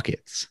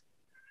buckets.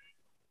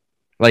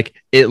 Like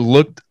it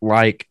looked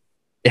like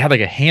it had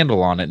like a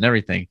handle on it and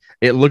everything.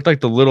 It looked like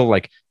the little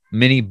like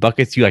mini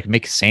buckets you like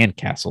make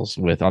sandcastles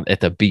with at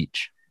the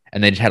beach,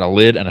 and they just had a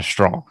lid and a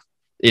straw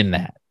in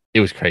that. It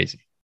was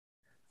crazy.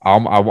 I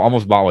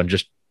almost bought one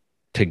just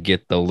to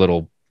get the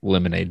little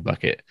lemonade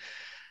bucket.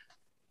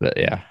 But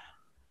yeah.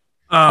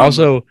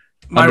 Also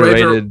my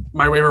underrated.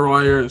 my waiver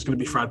wire is going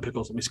to be fried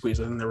pickles. Let me squeeze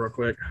it in there real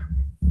quick.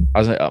 I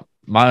was like,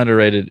 my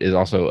underrated is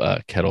also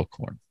kettle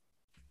corn.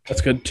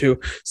 That's good too.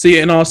 See,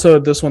 and also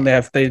this one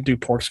they do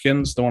pork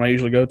skins. The one I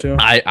usually go to.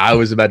 I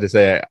was about to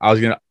say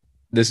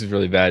this is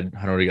really bad.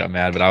 Hunter already got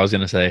mad, but I was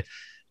gonna say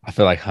I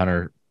feel like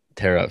Hunter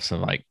tear up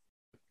some like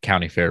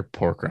county fair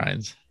pork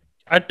rinds.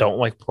 I don't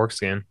like pork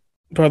skin.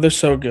 Bro, they're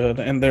so good,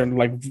 and they're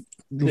like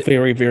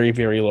very, very,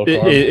 very low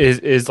carb.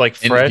 Is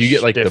like And fresh. you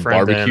get like the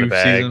different than barbecue season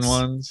bags.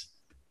 ones.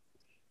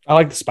 I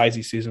like the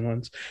spicy season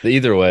ones.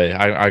 Either way,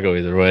 I go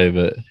either way,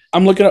 but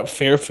I'm looking up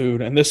fair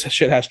food, and this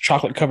shit has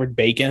chocolate covered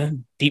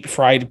bacon, deep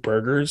fried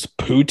burgers,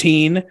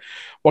 poutine.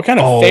 What kind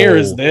of fair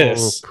is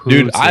this?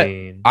 Dude,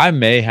 poutine. I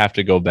may have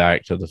to go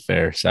back to the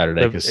fair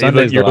Saturday because You're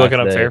Sunday's you're the looking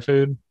last up day, fair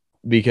food.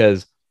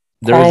 because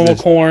there was Caramel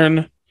this,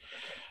 corn.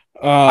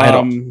 I had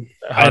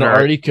Hunter,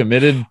 already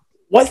committed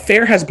What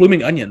fair has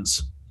blooming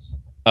onions?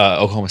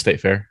 Oklahoma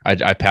State Fair.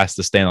 I passed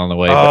the stand on the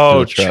way. to Oh,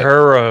 the truck.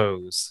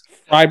 churros.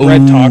 Fried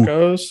bread Ooh.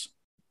 tacos.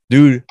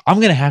 Dude, I'm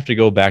gonna have to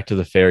go back to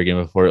the fair again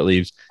before it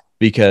leaves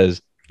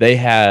because they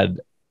had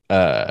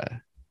I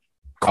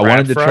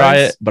wanted to try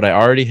it, but I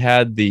already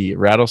had the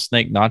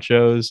rattlesnake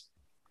nachos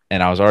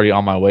and I was already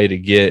on my way to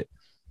get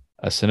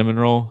a cinnamon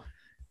roll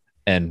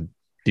and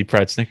deep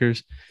fried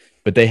Snickers,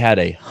 but they had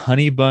a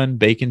honey bun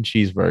bacon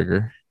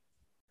cheeseburger.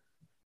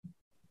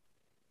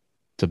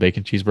 It's a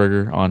bacon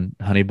cheeseburger on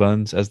honey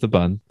buns as the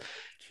bun.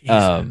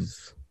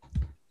 Jesus.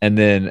 And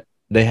then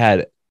they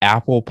had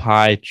apple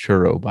pie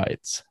churro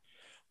bites.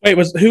 Wait,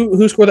 was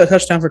who scored that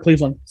touchdown for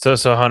Cleveland? So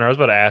Hunter, I was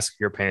about to ask if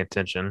you're paying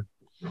attention.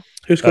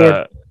 Who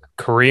scored?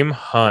 Kareem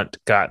Hunt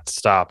got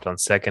stopped on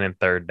 2nd and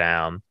 3rd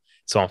down.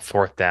 So on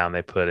 4th down,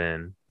 they put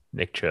in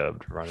Nick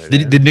Chubb to run it.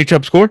 in. Did Nick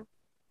Chubb score?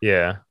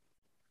 Yeah.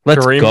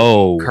 Let's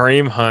go.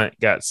 Kareem Hunt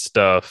got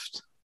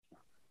stuffed.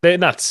 They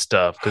not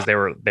stuffed because they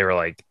were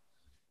like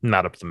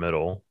not up the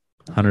middle.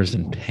 Hunter's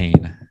in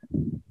pain.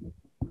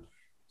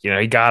 You know,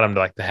 he got him to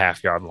like the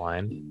half-yard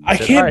line. I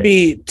Said, can't "All right."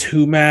 be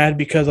too mad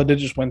because I did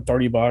just win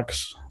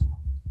 $30.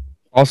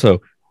 Also,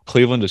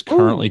 Cleveland is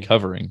currently Ooh.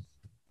 covering.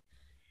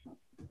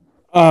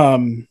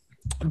 The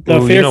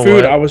Ooh, fair you know food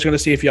what? I was going to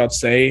see if y'all'd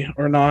say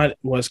or not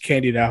was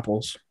candied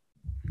apples.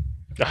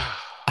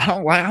 I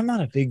don't like. I'm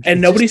not a big. And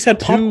it's nobody just said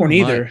too popcorn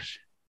either. much.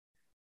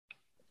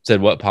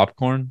 Said what?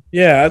 Popcorn?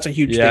 Yeah, that's a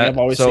huge Yeah, thing I've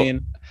always so-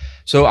 seen.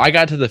 So I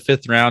got to the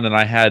 5th round and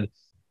I had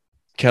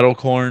kettle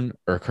corn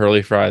or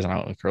curly fries. And I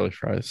went with curly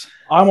fries.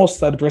 I almost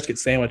said brisket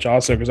sandwich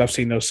also because I've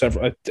seen those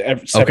several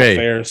Okay.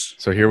 fairs.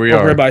 So here we Or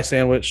are. ribeye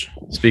sandwich.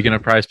 Speaking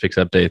of prize picks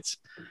updates,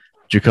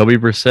 Jacoby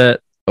Brissett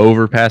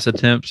over pass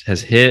attempts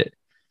has hit.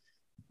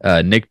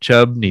 Nick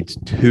Chubb needs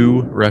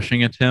 2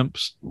 rushing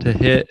attempts to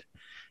hit.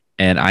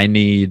 And I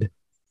need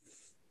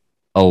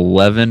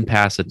 11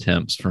 pass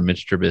attempts from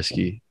Mitch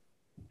Trubisky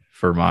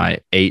for my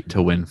 8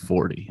 to win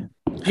 40.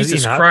 Has he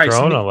Jesus not Christ.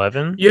 thrown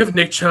 11? You have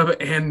Nick Chubb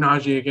and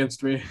Najee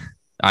against me.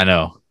 I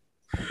know.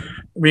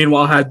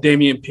 Meanwhile, I had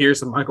Damian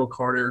Pierce and Michael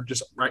Carter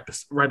just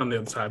right on the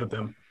other side of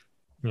them.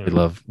 Yeah.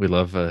 We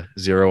love a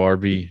 0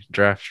 RB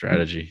draft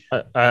strategy.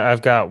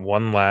 I've got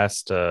one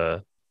last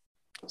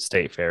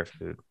state fair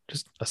food.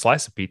 Just a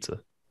slice of pizza.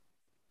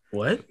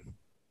 What?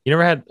 You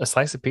never had a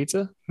slice of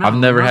pizza? I've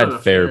never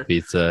had fair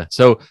pizza.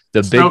 So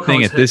the Snow big thing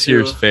cones at hit this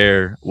year's too.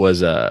 fair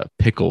was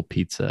pickle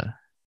pizza.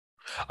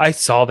 I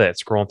saw that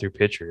scrolling through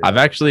pictures. I've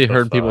actually The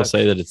heard people fuck?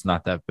 say that it's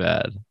not that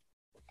bad.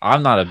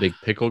 I'm not a big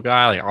pickle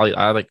guy. Like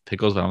I like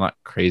pickles, but I'm not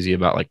crazy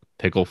about like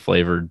pickle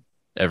flavored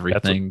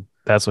everything.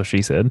 That's what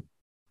she said.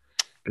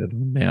 Good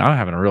man, I'm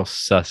having a real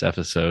sus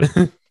episode.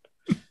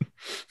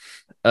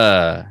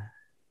 But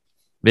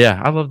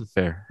yeah, I love the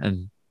fair,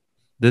 and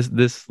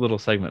this little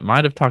segment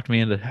might have talked me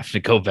into having to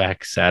go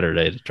back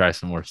Saturday to try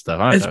some more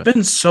stuff. It's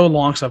been so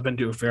long since I've been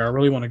to a fair. I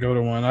really want to go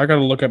to one. I got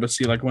to look up and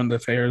see like when the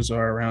fairs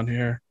are around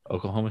here.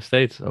 Oklahoma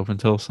State's open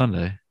till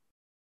Sunday.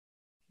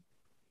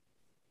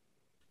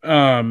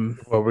 Well,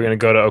 we're gonna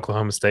go to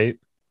Oklahoma State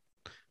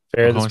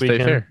Fair Oklahoma this State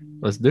weekend. Fair.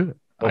 Let's do it.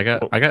 I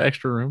got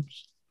extra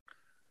rooms.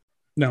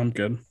 No, I'm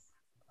good.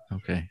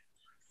 Okay.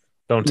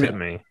 Don't tip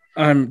me.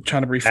 I'm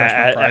trying to refresh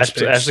my prize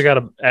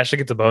picks. Ashley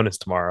gets a bonus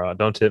tomorrow.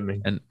 Don't tip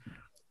me. And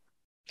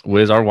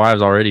Wiz, our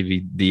wives already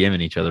be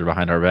DMing each other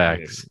behind our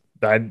backs.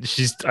 I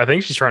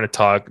think she's trying to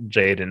talk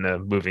Jade into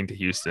moving to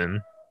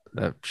Houston.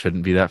 That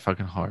shouldn't be that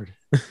fucking hard.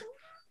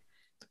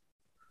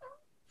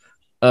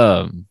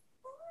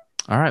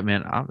 All right,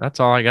 man. That's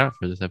all I got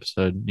for this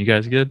episode. You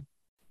guys good?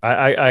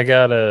 I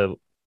got a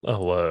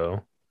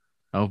low.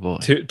 Oh boy,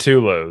 Two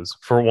lows.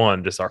 For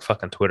one, just our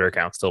fucking Twitter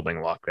account still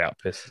being locked out.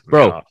 Pisses me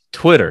bro. off.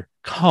 Twitter,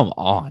 come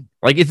on.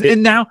 Like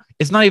and now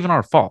it's not even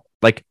our fault.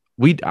 Like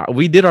we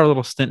did our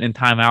little stint in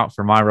timeout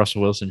for my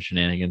Russell Wilson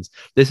shenanigans.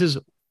 This is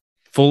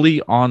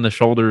fully on the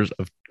shoulders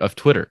of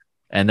Twitter,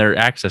 and their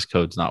access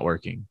code's not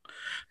working.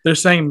 They're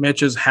saying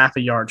Mitch is half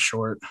a yard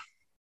short.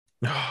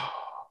 They're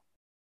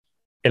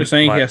And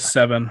saying he has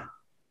 7.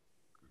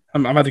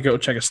 I'm about to go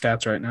check his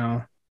stats right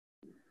now.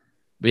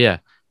 But yeah,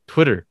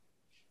 Twitter,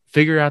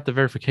 figure out the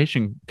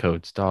verification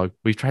codes, dog.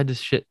 We've tried this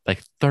shit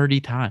like 30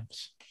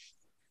 times.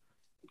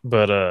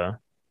 But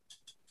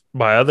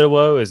my other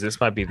low is this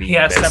might be the He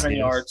has best 7 news.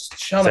 yards.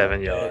 Shut 7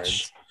 up,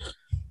 yards.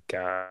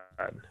 God,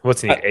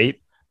 what's he need?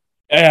 8?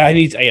 I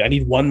need 8. I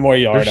need 1 more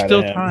yard. There's out still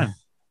of him. time.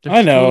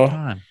 I know. Still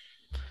time.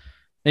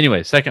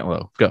 Anyway, second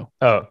low. Go.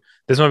 Oh,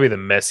 this might be the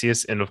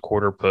messiest end of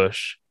quarter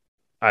push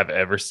I've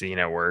ever seen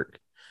at work.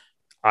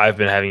 I've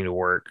been having to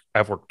work.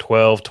 I've worked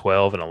 12,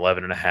 and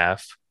 11 and a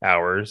half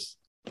hours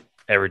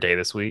every day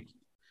this week.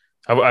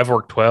 I've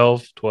worked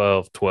 12,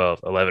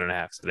 11 and a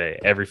half today,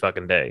 every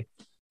fucking day.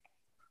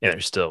 And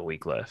there's still a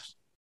week left.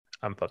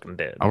 I'm fucking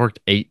dead. I worked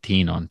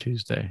 18 on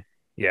Tuesday.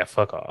 Yeah,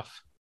 fuck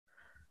off.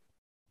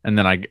 And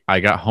then I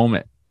got home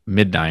at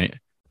midnight,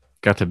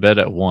 got to bed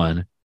at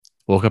 1,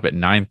 woke up at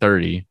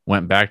 9:30,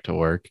 went back to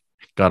work,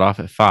 got off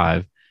at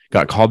 5,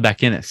 got called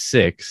back in at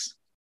 6.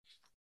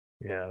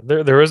 Yeah,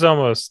 there was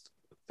almost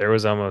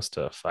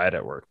a fight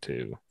at work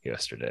too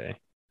yesterday.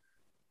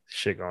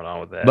 Shit going on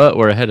with that. But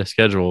we're ahead of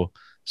schedule.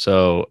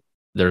 So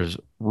there's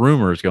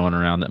rumors going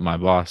around that my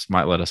boss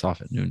might let us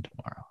off at noon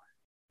tomorrow.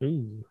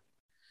 Ooh.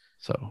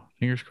 So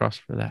fingers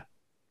crossed for that.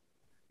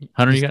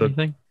 Hunter, you got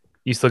anything?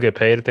 You still get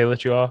paid if they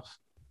let you off?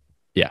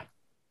 Yeah.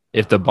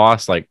 If the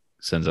boss like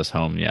sends us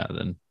home, yeah,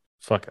 then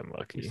Fucking we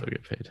lucky. still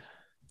get paid.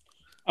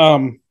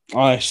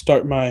 I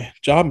start my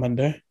job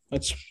Monday.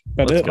 That's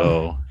about Let's it.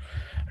 go.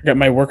 I got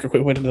my work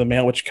equipment into the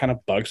mail, which kind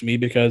of bugs me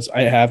because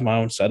I have my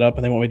own setup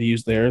and they want me to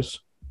use theirs.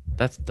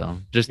 That's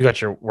dumb. Just You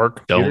got your work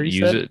computer, don't you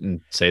use said? it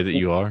and say that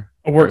you are.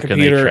 A work Or can they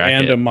computer track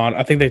and it? a mon.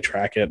 I think they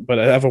track it, but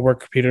I have a work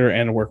computer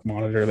and a work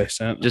monitor they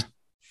sent. Just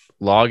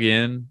log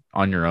in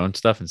on your own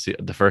stuff and see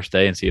the first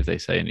day and see if they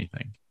say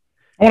anything.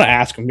 I want to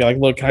ask them, be like,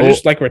 look, can I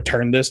just like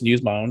return this and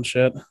use my own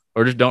shit?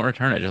 Or just don't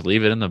return it. Just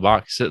leave it in the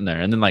box sitting there.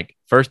 And then like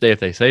first day if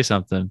they say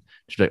something,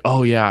 just be like,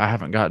 oh yeah, I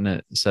haven't gotten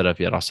it set up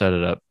yet. I'll set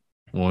it up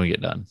when we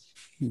get done.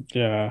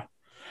 Yeah.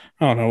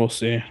 I don't know. We'll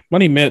see.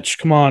 Money Mitch,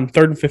 come on.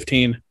 3rd and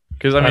 15.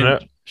 Because I mean, know.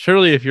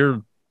 surely if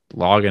you're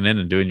logging in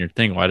and doing your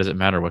thing, why does it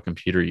matter what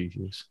computer you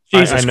use?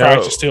 Jesus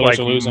Christ, the Steelers like,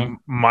 are losing.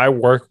 My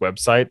work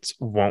websites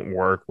won't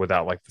work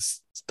without like the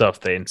stuff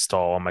they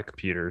install on my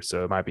computer,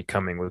 so it might be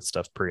coming with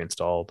stuff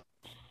pre-installed.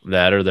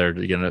 That or they're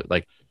gonna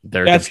like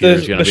their That's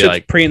computer's gonna be shit's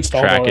like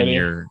pre-installed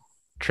already.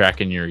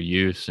 tracking your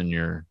use and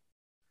your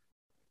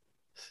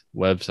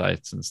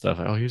websites and stuff.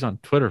 Oh, he was on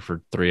Twitter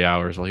for 3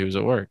 hours while he was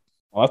at work.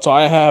 Well, that's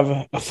why I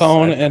have a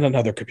phone and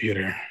another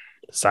computer.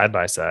 Side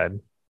by side.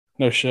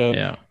 No shit.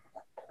 Yeah.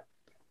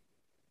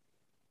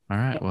 All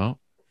right. Well,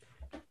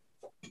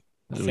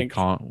 we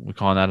calling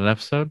that an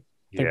episode?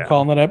 I think we're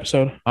calling that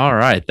episode. All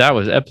right. That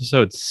was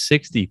episode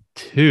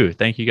 62.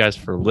 Thank you guys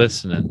for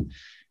listening.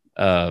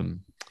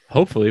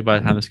 Hopefully by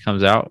the time this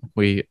comes out,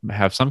 we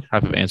have some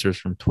type of answers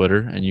from Twitter,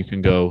 and you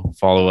can go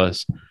follow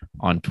us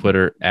on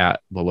Twitter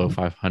at below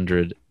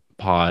 500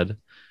 pod.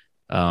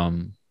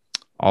 All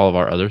of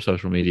our other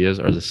social medias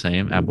are the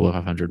same at below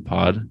 500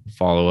 pod.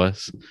 Follow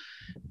us,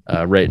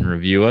 rate and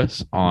review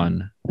us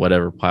on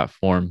whatever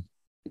platform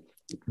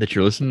that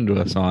you're listening to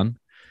us on.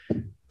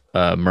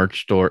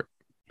 Merch store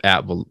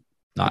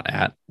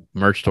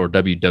merch store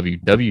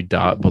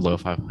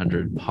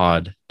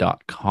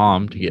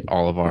www.below500pod.com to get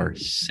all of our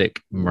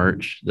sick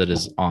merch that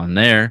is on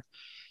there.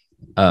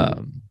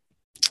 And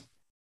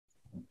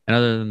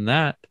other than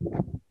that,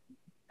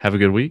 have a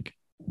good week.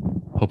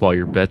 Hope all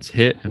your bets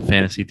hit and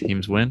fantasy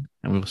teams win,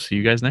 and we will see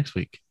you guys next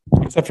week.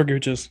 Except for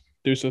Gooches.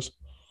 Deuces.